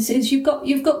Halloween is you've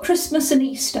got Christmas and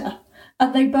Easter,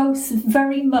 and they both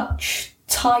very much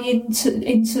tie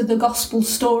into the gospel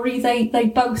story. They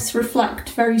both reflect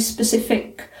very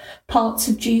specific parts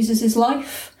of Jesus'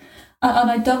 life,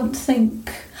 and I don't think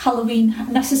Halloween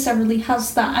necessarily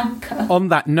has that anchor. On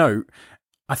that note,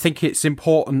 I think it's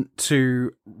important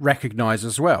to recognise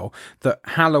as well that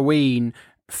Halloween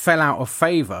fell out of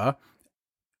favour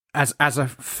as a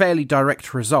fairly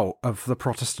direct result of the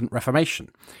Protestant Reformation.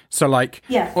 So,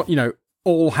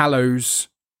 All Hallows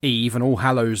Eve and All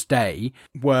Hallows Day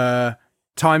were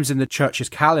times in the church's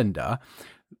calendar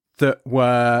that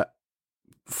were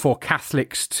for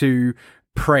Catholics to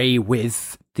pray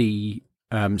with the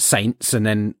saints, and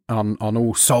then on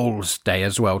All Souls Day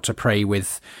as well to pray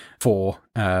for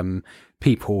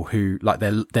people who, like,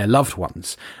 their loved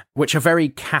ones, which are very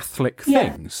Catholic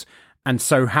things. And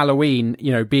so Halloween,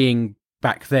 being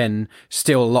back then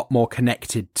still a lot more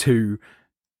connected to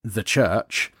the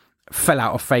church, fell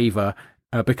out of favour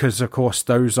because, of course,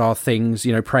 those are things,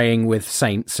 praying with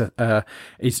saints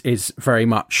is very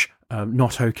much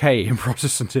not okay in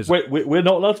Protestantism. Wait, we're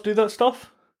not allowed to do that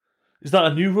stuff? Is that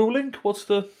a new ruling? What's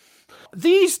the...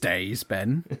 These days,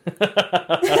 Ben,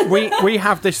 we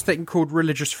have this thing called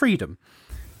religious freedom.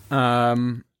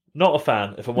 Not a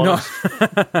fan, if I'm honest.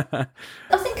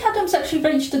 I think Adam's actually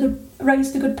raised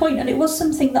a good point, and it was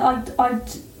something that I'd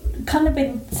kind of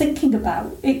been thinking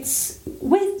about. It's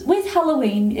with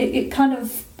Halloween, it kind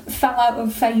of fell out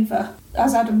of favour,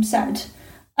 as Adam said.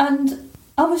 And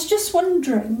I was just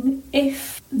wondering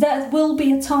if there will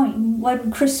be a time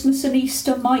when Christmas and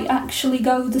Easter might actually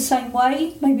go the same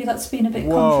way. Maybe that's been a bit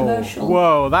controversial.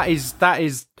 Whoa,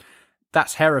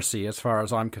 that's heresy as far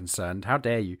as I'm concerned. How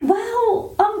dare you?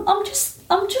 Well, I'm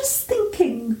just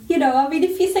thinking, I mean,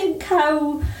 if you think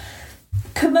how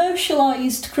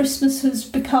commercialised Christmas has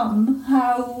become,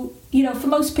 how, for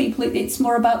most people it's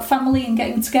more about family and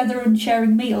getting together and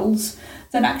sharing meals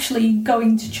than actually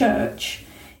going to church.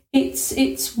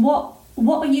 It's what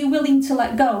are you willing to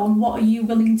let go and what are you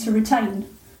willing to retain?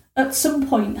 At some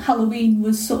point, Halloween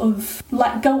was sort of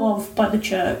let go of by the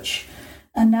church,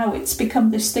 and now it's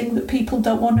become this thing that people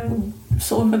don't want to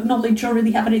sort of acknowledge or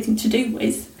really have anything to do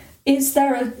with. Is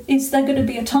there going to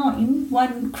be a time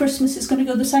when Christmas is going to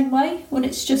go the same way? When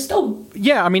it's just,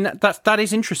 Yeah, I mean, that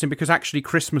is interesting because actually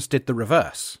Christmas did the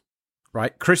reverse,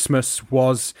 right? Christmas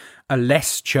was a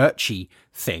less churchy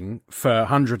thing for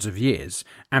hundreds of years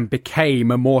and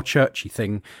became a more churchy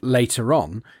thing later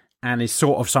on, and is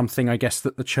sort of something, I guess,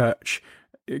 that the church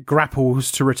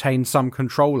grapples to retain some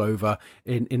control over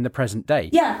in the present day.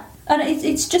 Yeah, and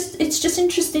it's just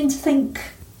interesting to think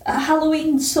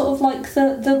Halloween's sort of like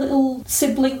the little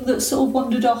sibling that sort of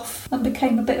wandered off and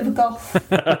became a bit of a goth.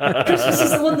 Christmas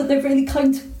is the one that they've really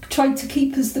kind of tried to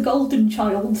keep as the golden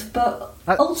child, but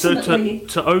ultimately...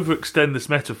 So to overextend this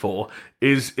metaphor,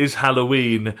 is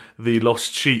Halloween the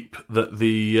lost sheep that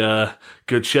the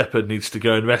Good Shepherd needs to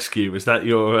go and rescue? Is that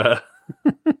your...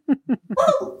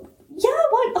 Well, yeah,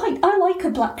 I like a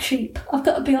black sheep, I've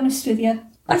got to be honest with you.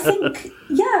 I think,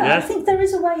 I think there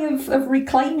is a way of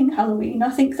reclaiming Halloween. I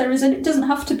think there is, and it doesn't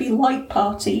have to be light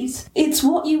parties. It's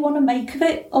what you want to make of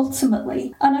it,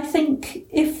 ultimately. And I think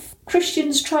if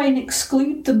Christians try and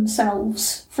exclude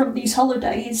themselves from these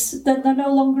holidays, then they're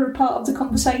no longer a part of the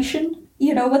conversation.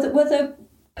 Whether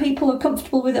people are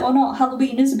comfortable with it or not,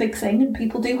 Halloween is a big thing, and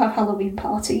people do have Halloween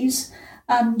parties.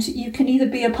 And you can either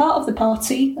be a part of the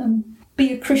party and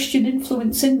be a Christian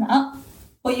influence in that,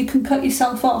 or you can cut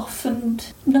yourself off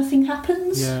and nothing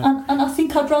happens. Yeah. And I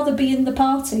think I'd rather be in the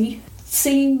party,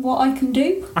 seeing what I can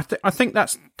do. I think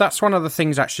that's one of the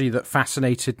things actually that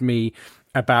fascinated me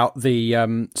about the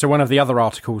so one of the other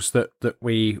articles that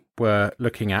we were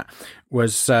looking at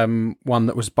was one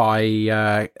that was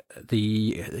by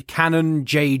the Canon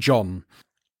J. John.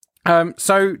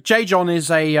 So J. John is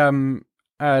a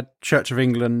Church of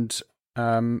England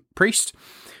priest.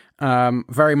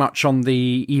 Very much on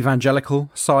the evangelical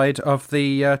side of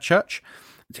the church.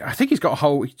 I think he's got a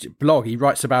whole blog. He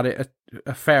writes about it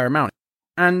a fair amount.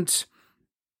 And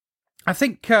I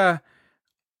think I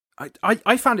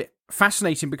found it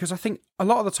fascinating because I think a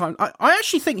lot of the time, I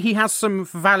actually think he has some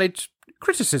valid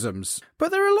criticisms. But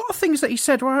there are a lot of things that he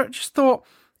said where I just thought,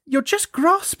 you're just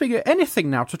grasping at anything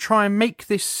now to try and make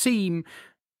this seem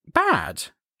bad.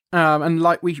 And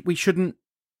like we shouldn't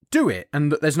do it,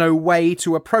 and that there's no way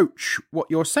to approach what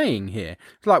you're saying here.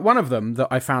 Like one of them that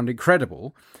I found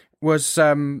incredible was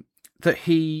that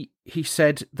he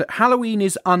said that Halloween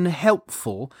is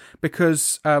unhelpful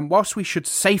because whilst we should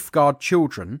safeguard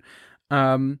children,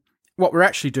 what we're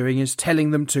actually doing is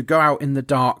telling them to go out in the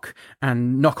dark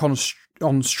and knock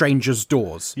on strangers'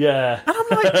 doors. Yeah, and I'm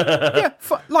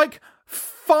like,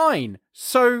 fine.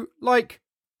 So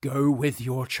go with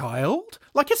your child.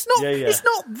 It's not it's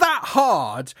not that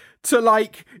hard to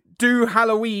do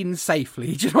Halloween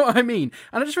safely. Do you know what I mean?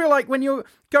 And I just feel like when you're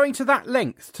going to that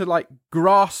length to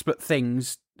grasp at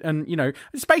things, and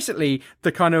it's basically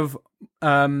the kind of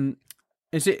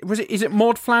is it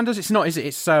Maud Flanders? It's not, is it?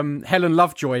 It's Helen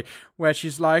Lovejoy, where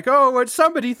she's like, "Oh, would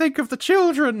somebody think of the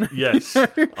children?" Yes,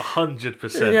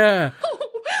 100%. Yeah.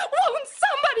 Won't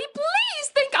somebody please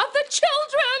think of the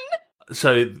children?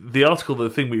 So the article, the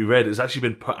thing we read, has actually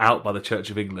been put out by the Church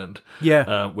of England.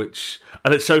 Yeah.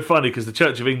 And it's so funny because the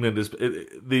Church of England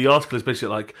the article is basically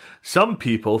like, some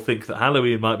people think that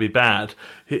Halloween might be bad.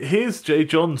 Here's J.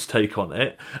 John's take on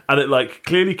it, and it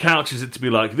clearly couches it to be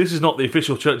like, this is not the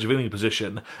official Church of England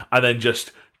position, and then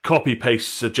just copy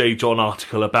pastes a J. John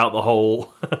article about the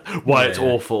whole why it's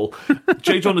awful.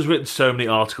 J. John has written so many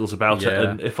articles about it,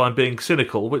 and if I'm being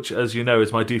cynical, which as you know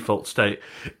is my default state,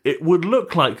 it would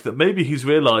look like that maybe he's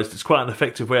realised it's quite an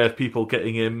effective way of people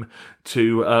getting him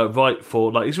to write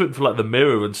for, he's written for the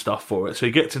Mirror and stuff for it, so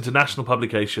he gets into national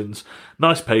publications,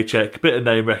 nice paycheck, bit of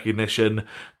name recognition,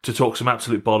 to talk some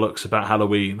absolute bollocks about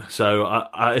Halloween. So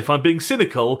if I'm being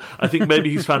cynical, I think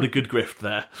maybe he's found a good grift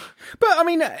there. But I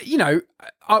mean,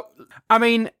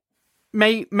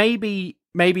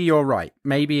 maybe you're right.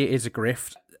 Maybe it is a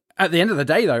grift. at the end of the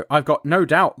day, though, I've got no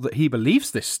doubt that he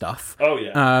believes this stuff. Oh,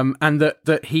 yeah. And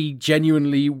that he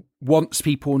genuinely wants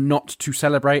people not to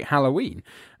celebrate Halloween.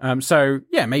 So,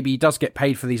 yeah, maybe he does get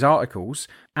paid for these articles.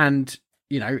 And,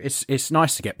 you know, it's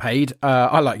nice to get paid.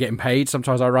 I like getting paid.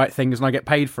 Sometimes I write things and I get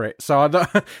paid for it. So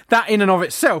that in and of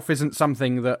itself isn't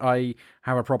something that I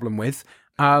have a problem with.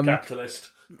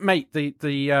 Capitalist. Mate, the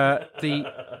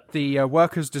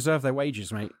workers deserve their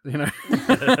wages, mate. You know,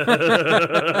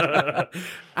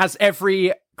 as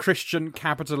every Christian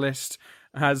capitalist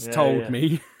has told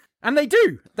me, and they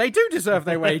do deserve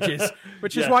their wages,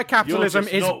 which is why capitalism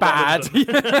is bad.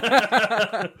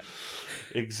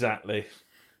 Exactly.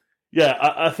 Yeah,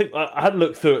 I think I had a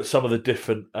look through at some of the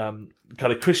different kind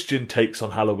of Christian takes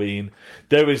on Halloween.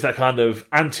 There is that kind of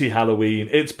anti-Halloween,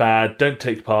 it's bad, don't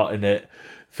take part in it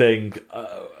thing.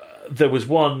 There was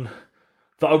one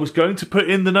that I was going to put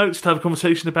in the notes to have a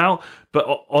conversation about,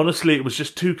 but honestly, it was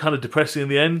just too kind of depressing in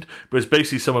the end. But it's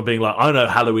basically someone being like, I know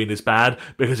Halloween is bad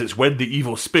because it's when the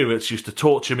evil spirits used to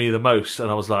torture me the most. And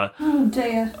I was like, oh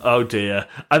dear.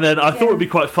 And then I thought it'd be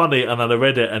quite funny, and then I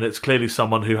read it, and it's clearly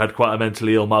someone who had quite a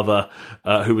mentally ill mother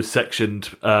who was sectioned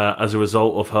as a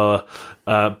result of her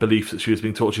belief that she was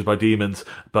being tortured by demons,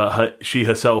 but she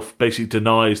herself basically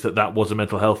denies that was a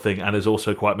mental health thing and is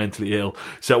also quite mentally ill.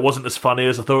 So it wasn't as funny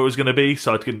as I thought it was going to be,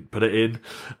 so I couldn't put it in.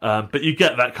 But you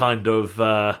get that kind of,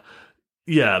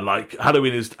 like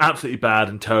Halloween is absolutely bad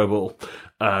and terrible.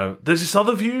 There's this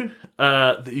other view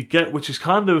that you get, which is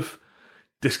kind of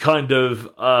this kind of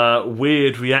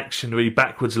weird reactionary,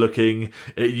 backwards looking,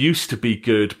 it used to be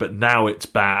good, but now it's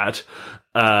bad.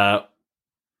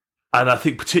 And I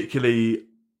think particularly,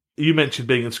 you mentioned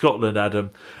being in Scotland,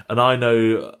 Adam, and I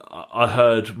know I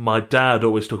heard my dad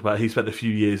always talk about he spent a few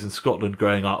years in Scotland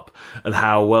growing up and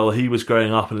how, well, he was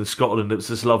growing up and in Scotland it was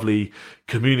this lovely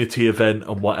community event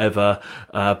and whatever,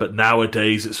 but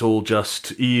nowadays it's all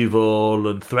just evil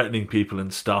and threatening people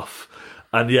and stuff.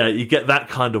 And yeah, you get that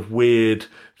kind of weird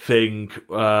thing,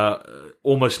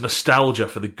 almost nostalgia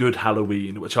for the good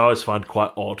Halloween, which I always find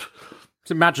quite odd.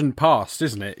 It's imagined past,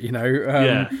 isn't it? You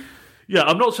know? Yeah,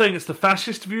 I'm not saying it's the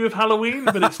fascist view of Halloween,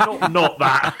 but it's not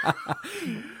that.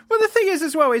 Well, the thing is,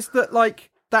 as well, is that,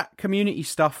 like, that community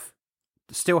stuff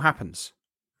still happens.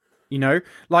 You know?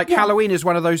 Like, Halloween is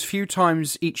one of those few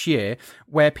times each year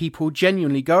where people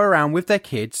genuinely go around with their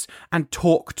kids and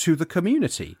talk to the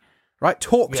community. Right?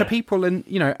 Talk to people in,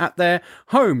 you know, at their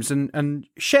homes and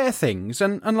share things.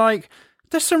 And like,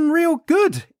 there's some real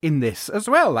good in this as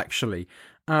well, actually.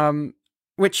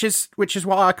 Which is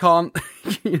why I can't,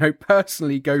 you know,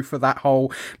 personally go for that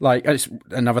whole, like, it's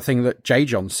another thing that J.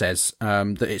 John says,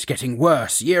 that it's getting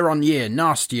worse year on year,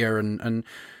 nastier and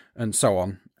so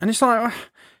on. And it's like,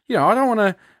 you know, I don't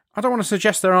want to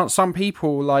suggest there aren't some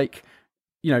people, like,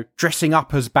 you know, dressing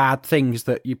up as bad things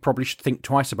that you probably should think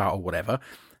twice about or whatever.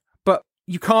 But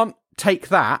you can't take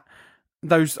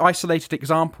those isolated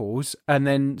examples and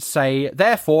then say,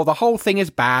 therefore, the whole thing is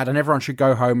bad and everyone should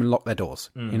go home and lock their doors,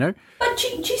 you know? But do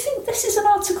you think this is an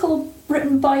article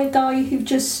written by a guy who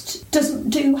just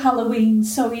doesn't do Halloween,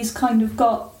 so he's kind of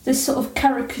got this sort of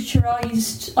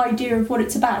caricaturized idea of what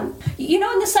it's about? You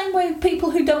know, in the same way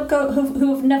people who don't go,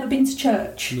 who have never been to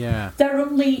church, their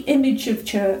only image of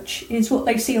church is what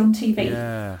they see on TV.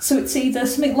 Yeah. So it's either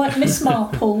something like Miss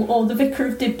Marple or the Vicar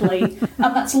of Dibley,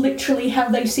 and that's literally how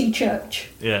they see church.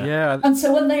 Yeah. And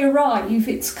so when they arrive,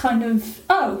 it's kind of,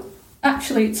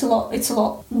 actually, it's a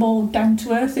lot more down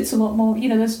to earth. It's a lot more, you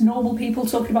know, there's normal people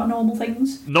talking about normal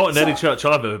things. Not in any church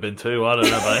I've ever been to. I don't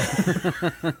know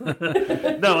about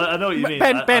it. No, I know what you mean.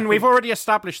 Ben, we've already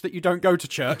established that you don't go to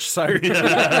church, so...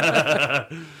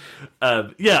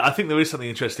 I think there is something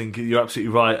interesting. You're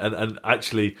absolutely right. And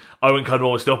actually, I went kind of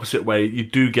almost the opposite way. You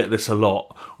do get this a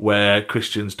lot where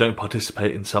Christians don't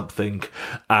participate in something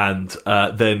and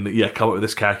then come up with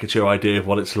this caricature idea of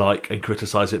what it's like and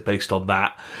criticise it based on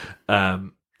that.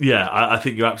 I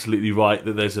think you're absolutely right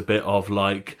that there's a bit of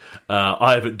like,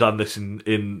 I haven't done this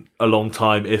in a long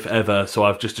time, if ever, so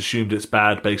I've just assumed it's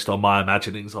bad based on my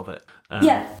imaginings of it.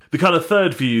 The kind of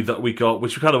third view that we got,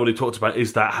 which we kind of already talked about,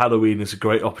 is that Halloween is a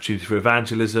great opportunity for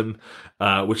evangelism,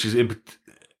 which is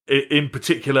in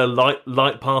particular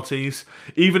light parties.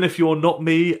 Even if you're not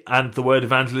me and the word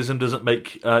evangelism doesn't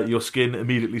make your skin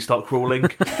immediately start crawling,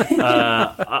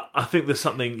 I think there's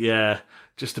something,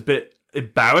 just a bit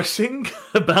embarrassing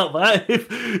about that.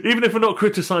 Even if we're not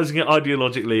criticising it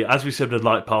ideologically, as we said with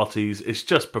light parties, it's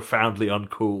just profoundly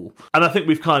uncool. And I think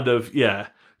we've kind of,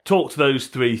 talked those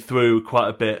three through quite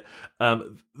a bit.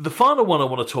 The final one I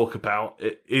want to talk about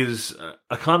is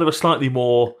a kind of a slightly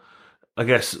more I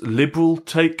guess, liberal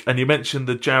take. And you mentioned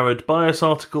the Jared Bias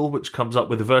article, which comes up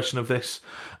with a version of this.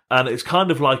 And it's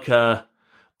kind of like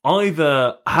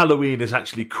either Halloween is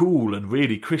actually cool and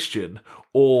really Christian,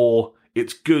 or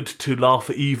it's good to laugh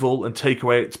at evil and take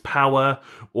away its power.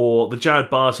 Or the Jared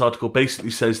Bias article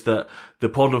basically says that the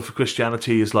problem for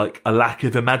Christianity is like a lack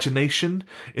of imagination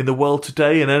in the world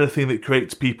today, and anything that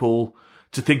creates people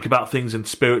to think about things in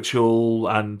spiritual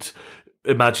and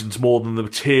imagines more than the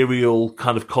material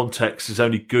kind of context is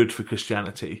only good for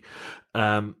Christianity.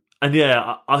 And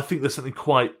yeah, I think there's something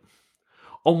quite,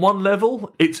 on one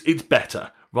level, it's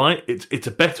better, right? It's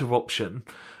a better option,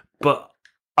 but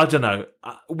I don't know.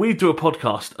 We do a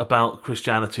podcast about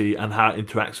Christianity and how it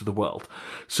interacts with the world.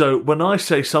 So when I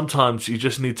say sometimes you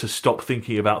just need to stop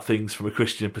thinking about things from a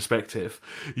Christian perspective,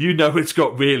 you know it's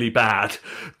got really bad.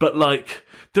 But like,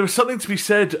 there is something to be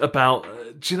said about,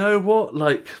 do you know what?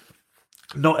 Like,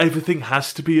 not everything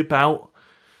has to be about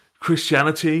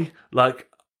Christianity. Like,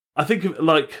 I think of,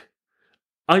 like,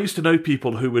 I used to know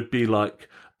people who would be like,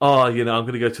 oh, you know, I'm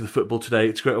going to go to the football today.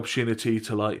 It's a great opportunity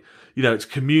to, like, you know, it's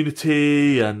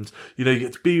community and, you know, you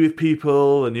get to be with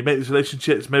people and you make these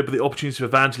relationships, maybe the opportunity for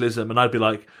evangelism. And I'd be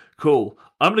like, cool,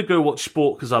 I'm going to go watch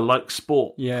sport because I like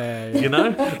sport. Yeah. You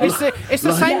know? It's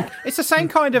the same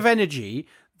kind of energy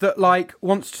that, like,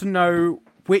 wants to know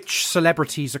which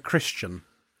celebrities are Christian.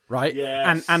 Right?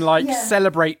 Yes. And like,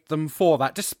 celebrate them for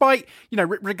that, despite, you know,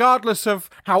 regardless of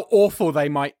how awful they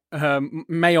might,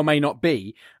 may or may not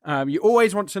be, you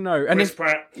always want to know. And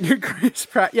Chris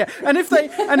Pratt, yeah. And if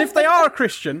they are a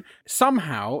Christian,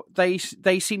 somehow they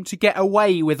seem to get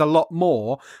away with a lot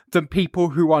more than people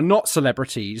who are not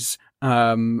celebrities,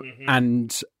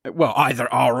 and, well,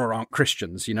 either are or aren't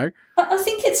Christians, you know? I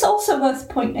think it's also worth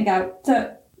pointing out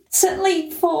that certainly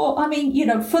for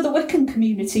the Wiccan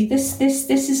community, this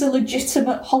is a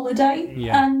legitimate holiday,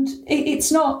 and it's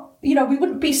not, you know, we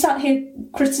wouldn't be sat here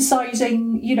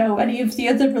criticising, you know, any of the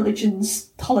other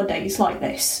religions' holidays like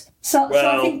this. So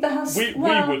I think there has. We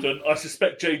wouldn't. I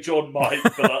suspect J. John might,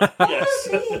 but yes.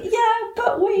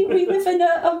 But we live in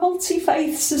a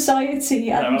multi-faith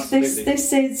society, and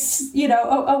this is, you know,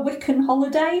 a Wiccan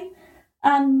holiday,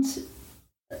 and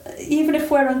even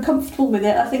if we're uncomfortable with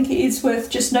it, I think it is worth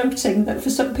just noting that for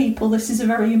some people this is a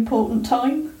very important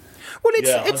time. Well,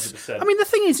 it's. I mean, the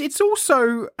thing is, it's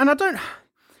also, and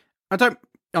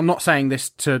I'm not saying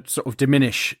this to sort of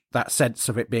diminish that sense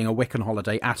of it being a Wiccan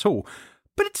holiday at all,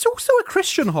 but it's also a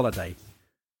Christian holiday.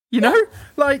 You know,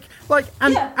 like,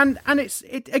 and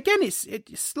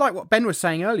it's like what Ben was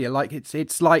saying earlier. Like,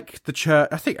 it's like the church.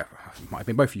 I think it might have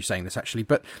been both of you saying this actually,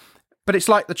 but it's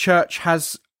like the church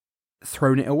has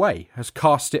thrown it away, has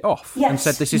cast it off, and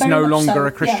said this is no longer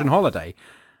a Christian holiday.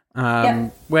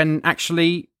 When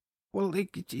actually, well,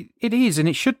 it is, and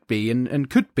it should be, and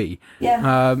could be.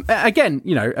 Again,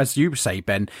 you know, as you say,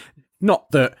 Ben, not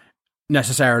that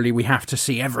necessarily we have to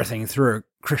see everything through a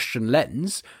Christian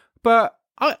lens, but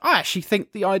I actually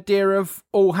think the idea of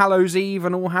All Hallows Eve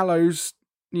and All Hallows,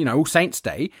 you know, All Saints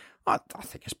Day, I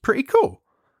think it's pretty cool.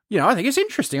 You know, I think it's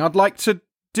interesting. I'd like to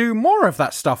do more of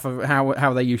that stuff of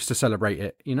how they used to celebrate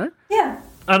it, you know? Yeah.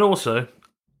 And also,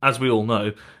 as we all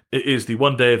know, it is the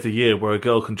one day of the year where a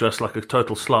girl can dress like a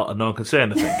total slut and no one can say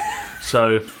anything.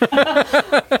 So...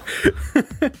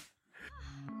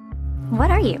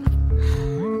 What are you?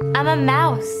 I'm a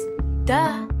mouse.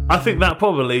 Duh. I think that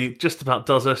probably just about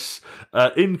does us.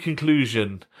 In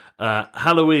conclusion,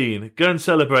 Halloween, go and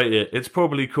celebrate it. It's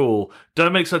probably cool.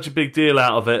 Don't make such a big deal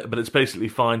out of it, but it's basically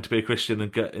fine to be a Christian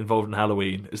and get involved in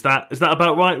Halloween. Is that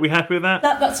about right? Are we happy with that?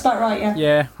 That's about right, yeah.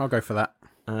 Yeah, I'll go for that.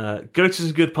 Go to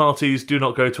some good parties. Do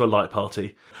not go to a light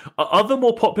party. Other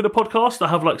more popular podcasts that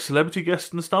have like celebrity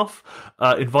guests and stuff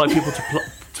invite people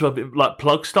to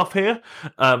plug stuff here.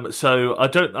 So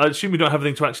I assume you don't have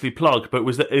anything to actually plug. But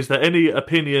is there any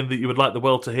opinion that you would like the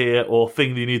world to hear or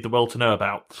thing that you need the world to know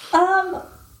about?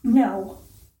 No.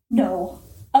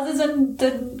 Other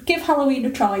than give Halloween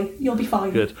a try, you'll be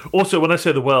fine. Good. Also, when I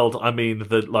say the world, I mean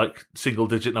the like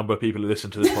single-digit number of people who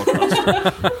listen to this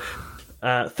podcast.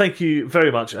 Thank you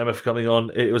very much, Emma, for coming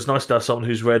on. It was nice to have someone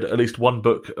who's read at least one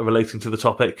book relating to the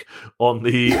topic on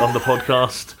the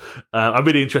podcast. I'm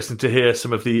really interested to hear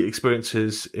some of the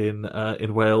experiences in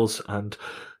Wales, and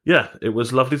yeah, it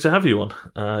was lovely to have you on.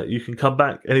 You can come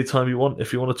back anytime you want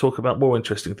if you want to talk about more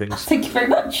interesting things. Thank you very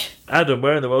much. Adam,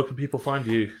 where in the world can people find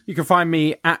you? You can find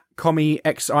me at Commie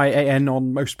XIAN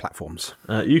on most platforms.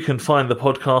 You can find the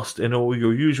podcast in all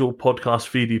your usual podcast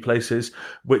feedy places,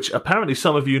 which apparently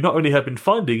some of you not only have been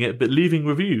finding it, but leaving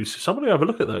reviews. Somebody have a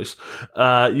look at those.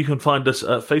 You can find us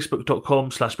at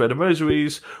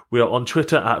facebook.com/breadandrosaries. We are on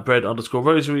Twitter at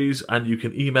bread_rosaries, and you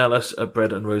can email us at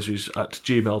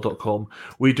breadandrosaries@gmail.com.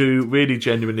 We do really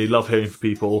genuinely love hearing from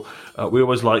people. We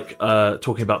always like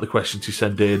talking about the questions you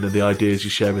send in and the ideas you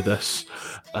share with us.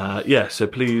 So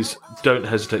please don't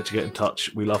hesitate to get in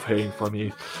touch. We love hearing from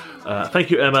you.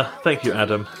 Thank you, Emma. Thank you,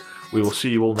 Adam. We will see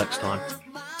you all next time.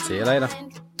 See you later.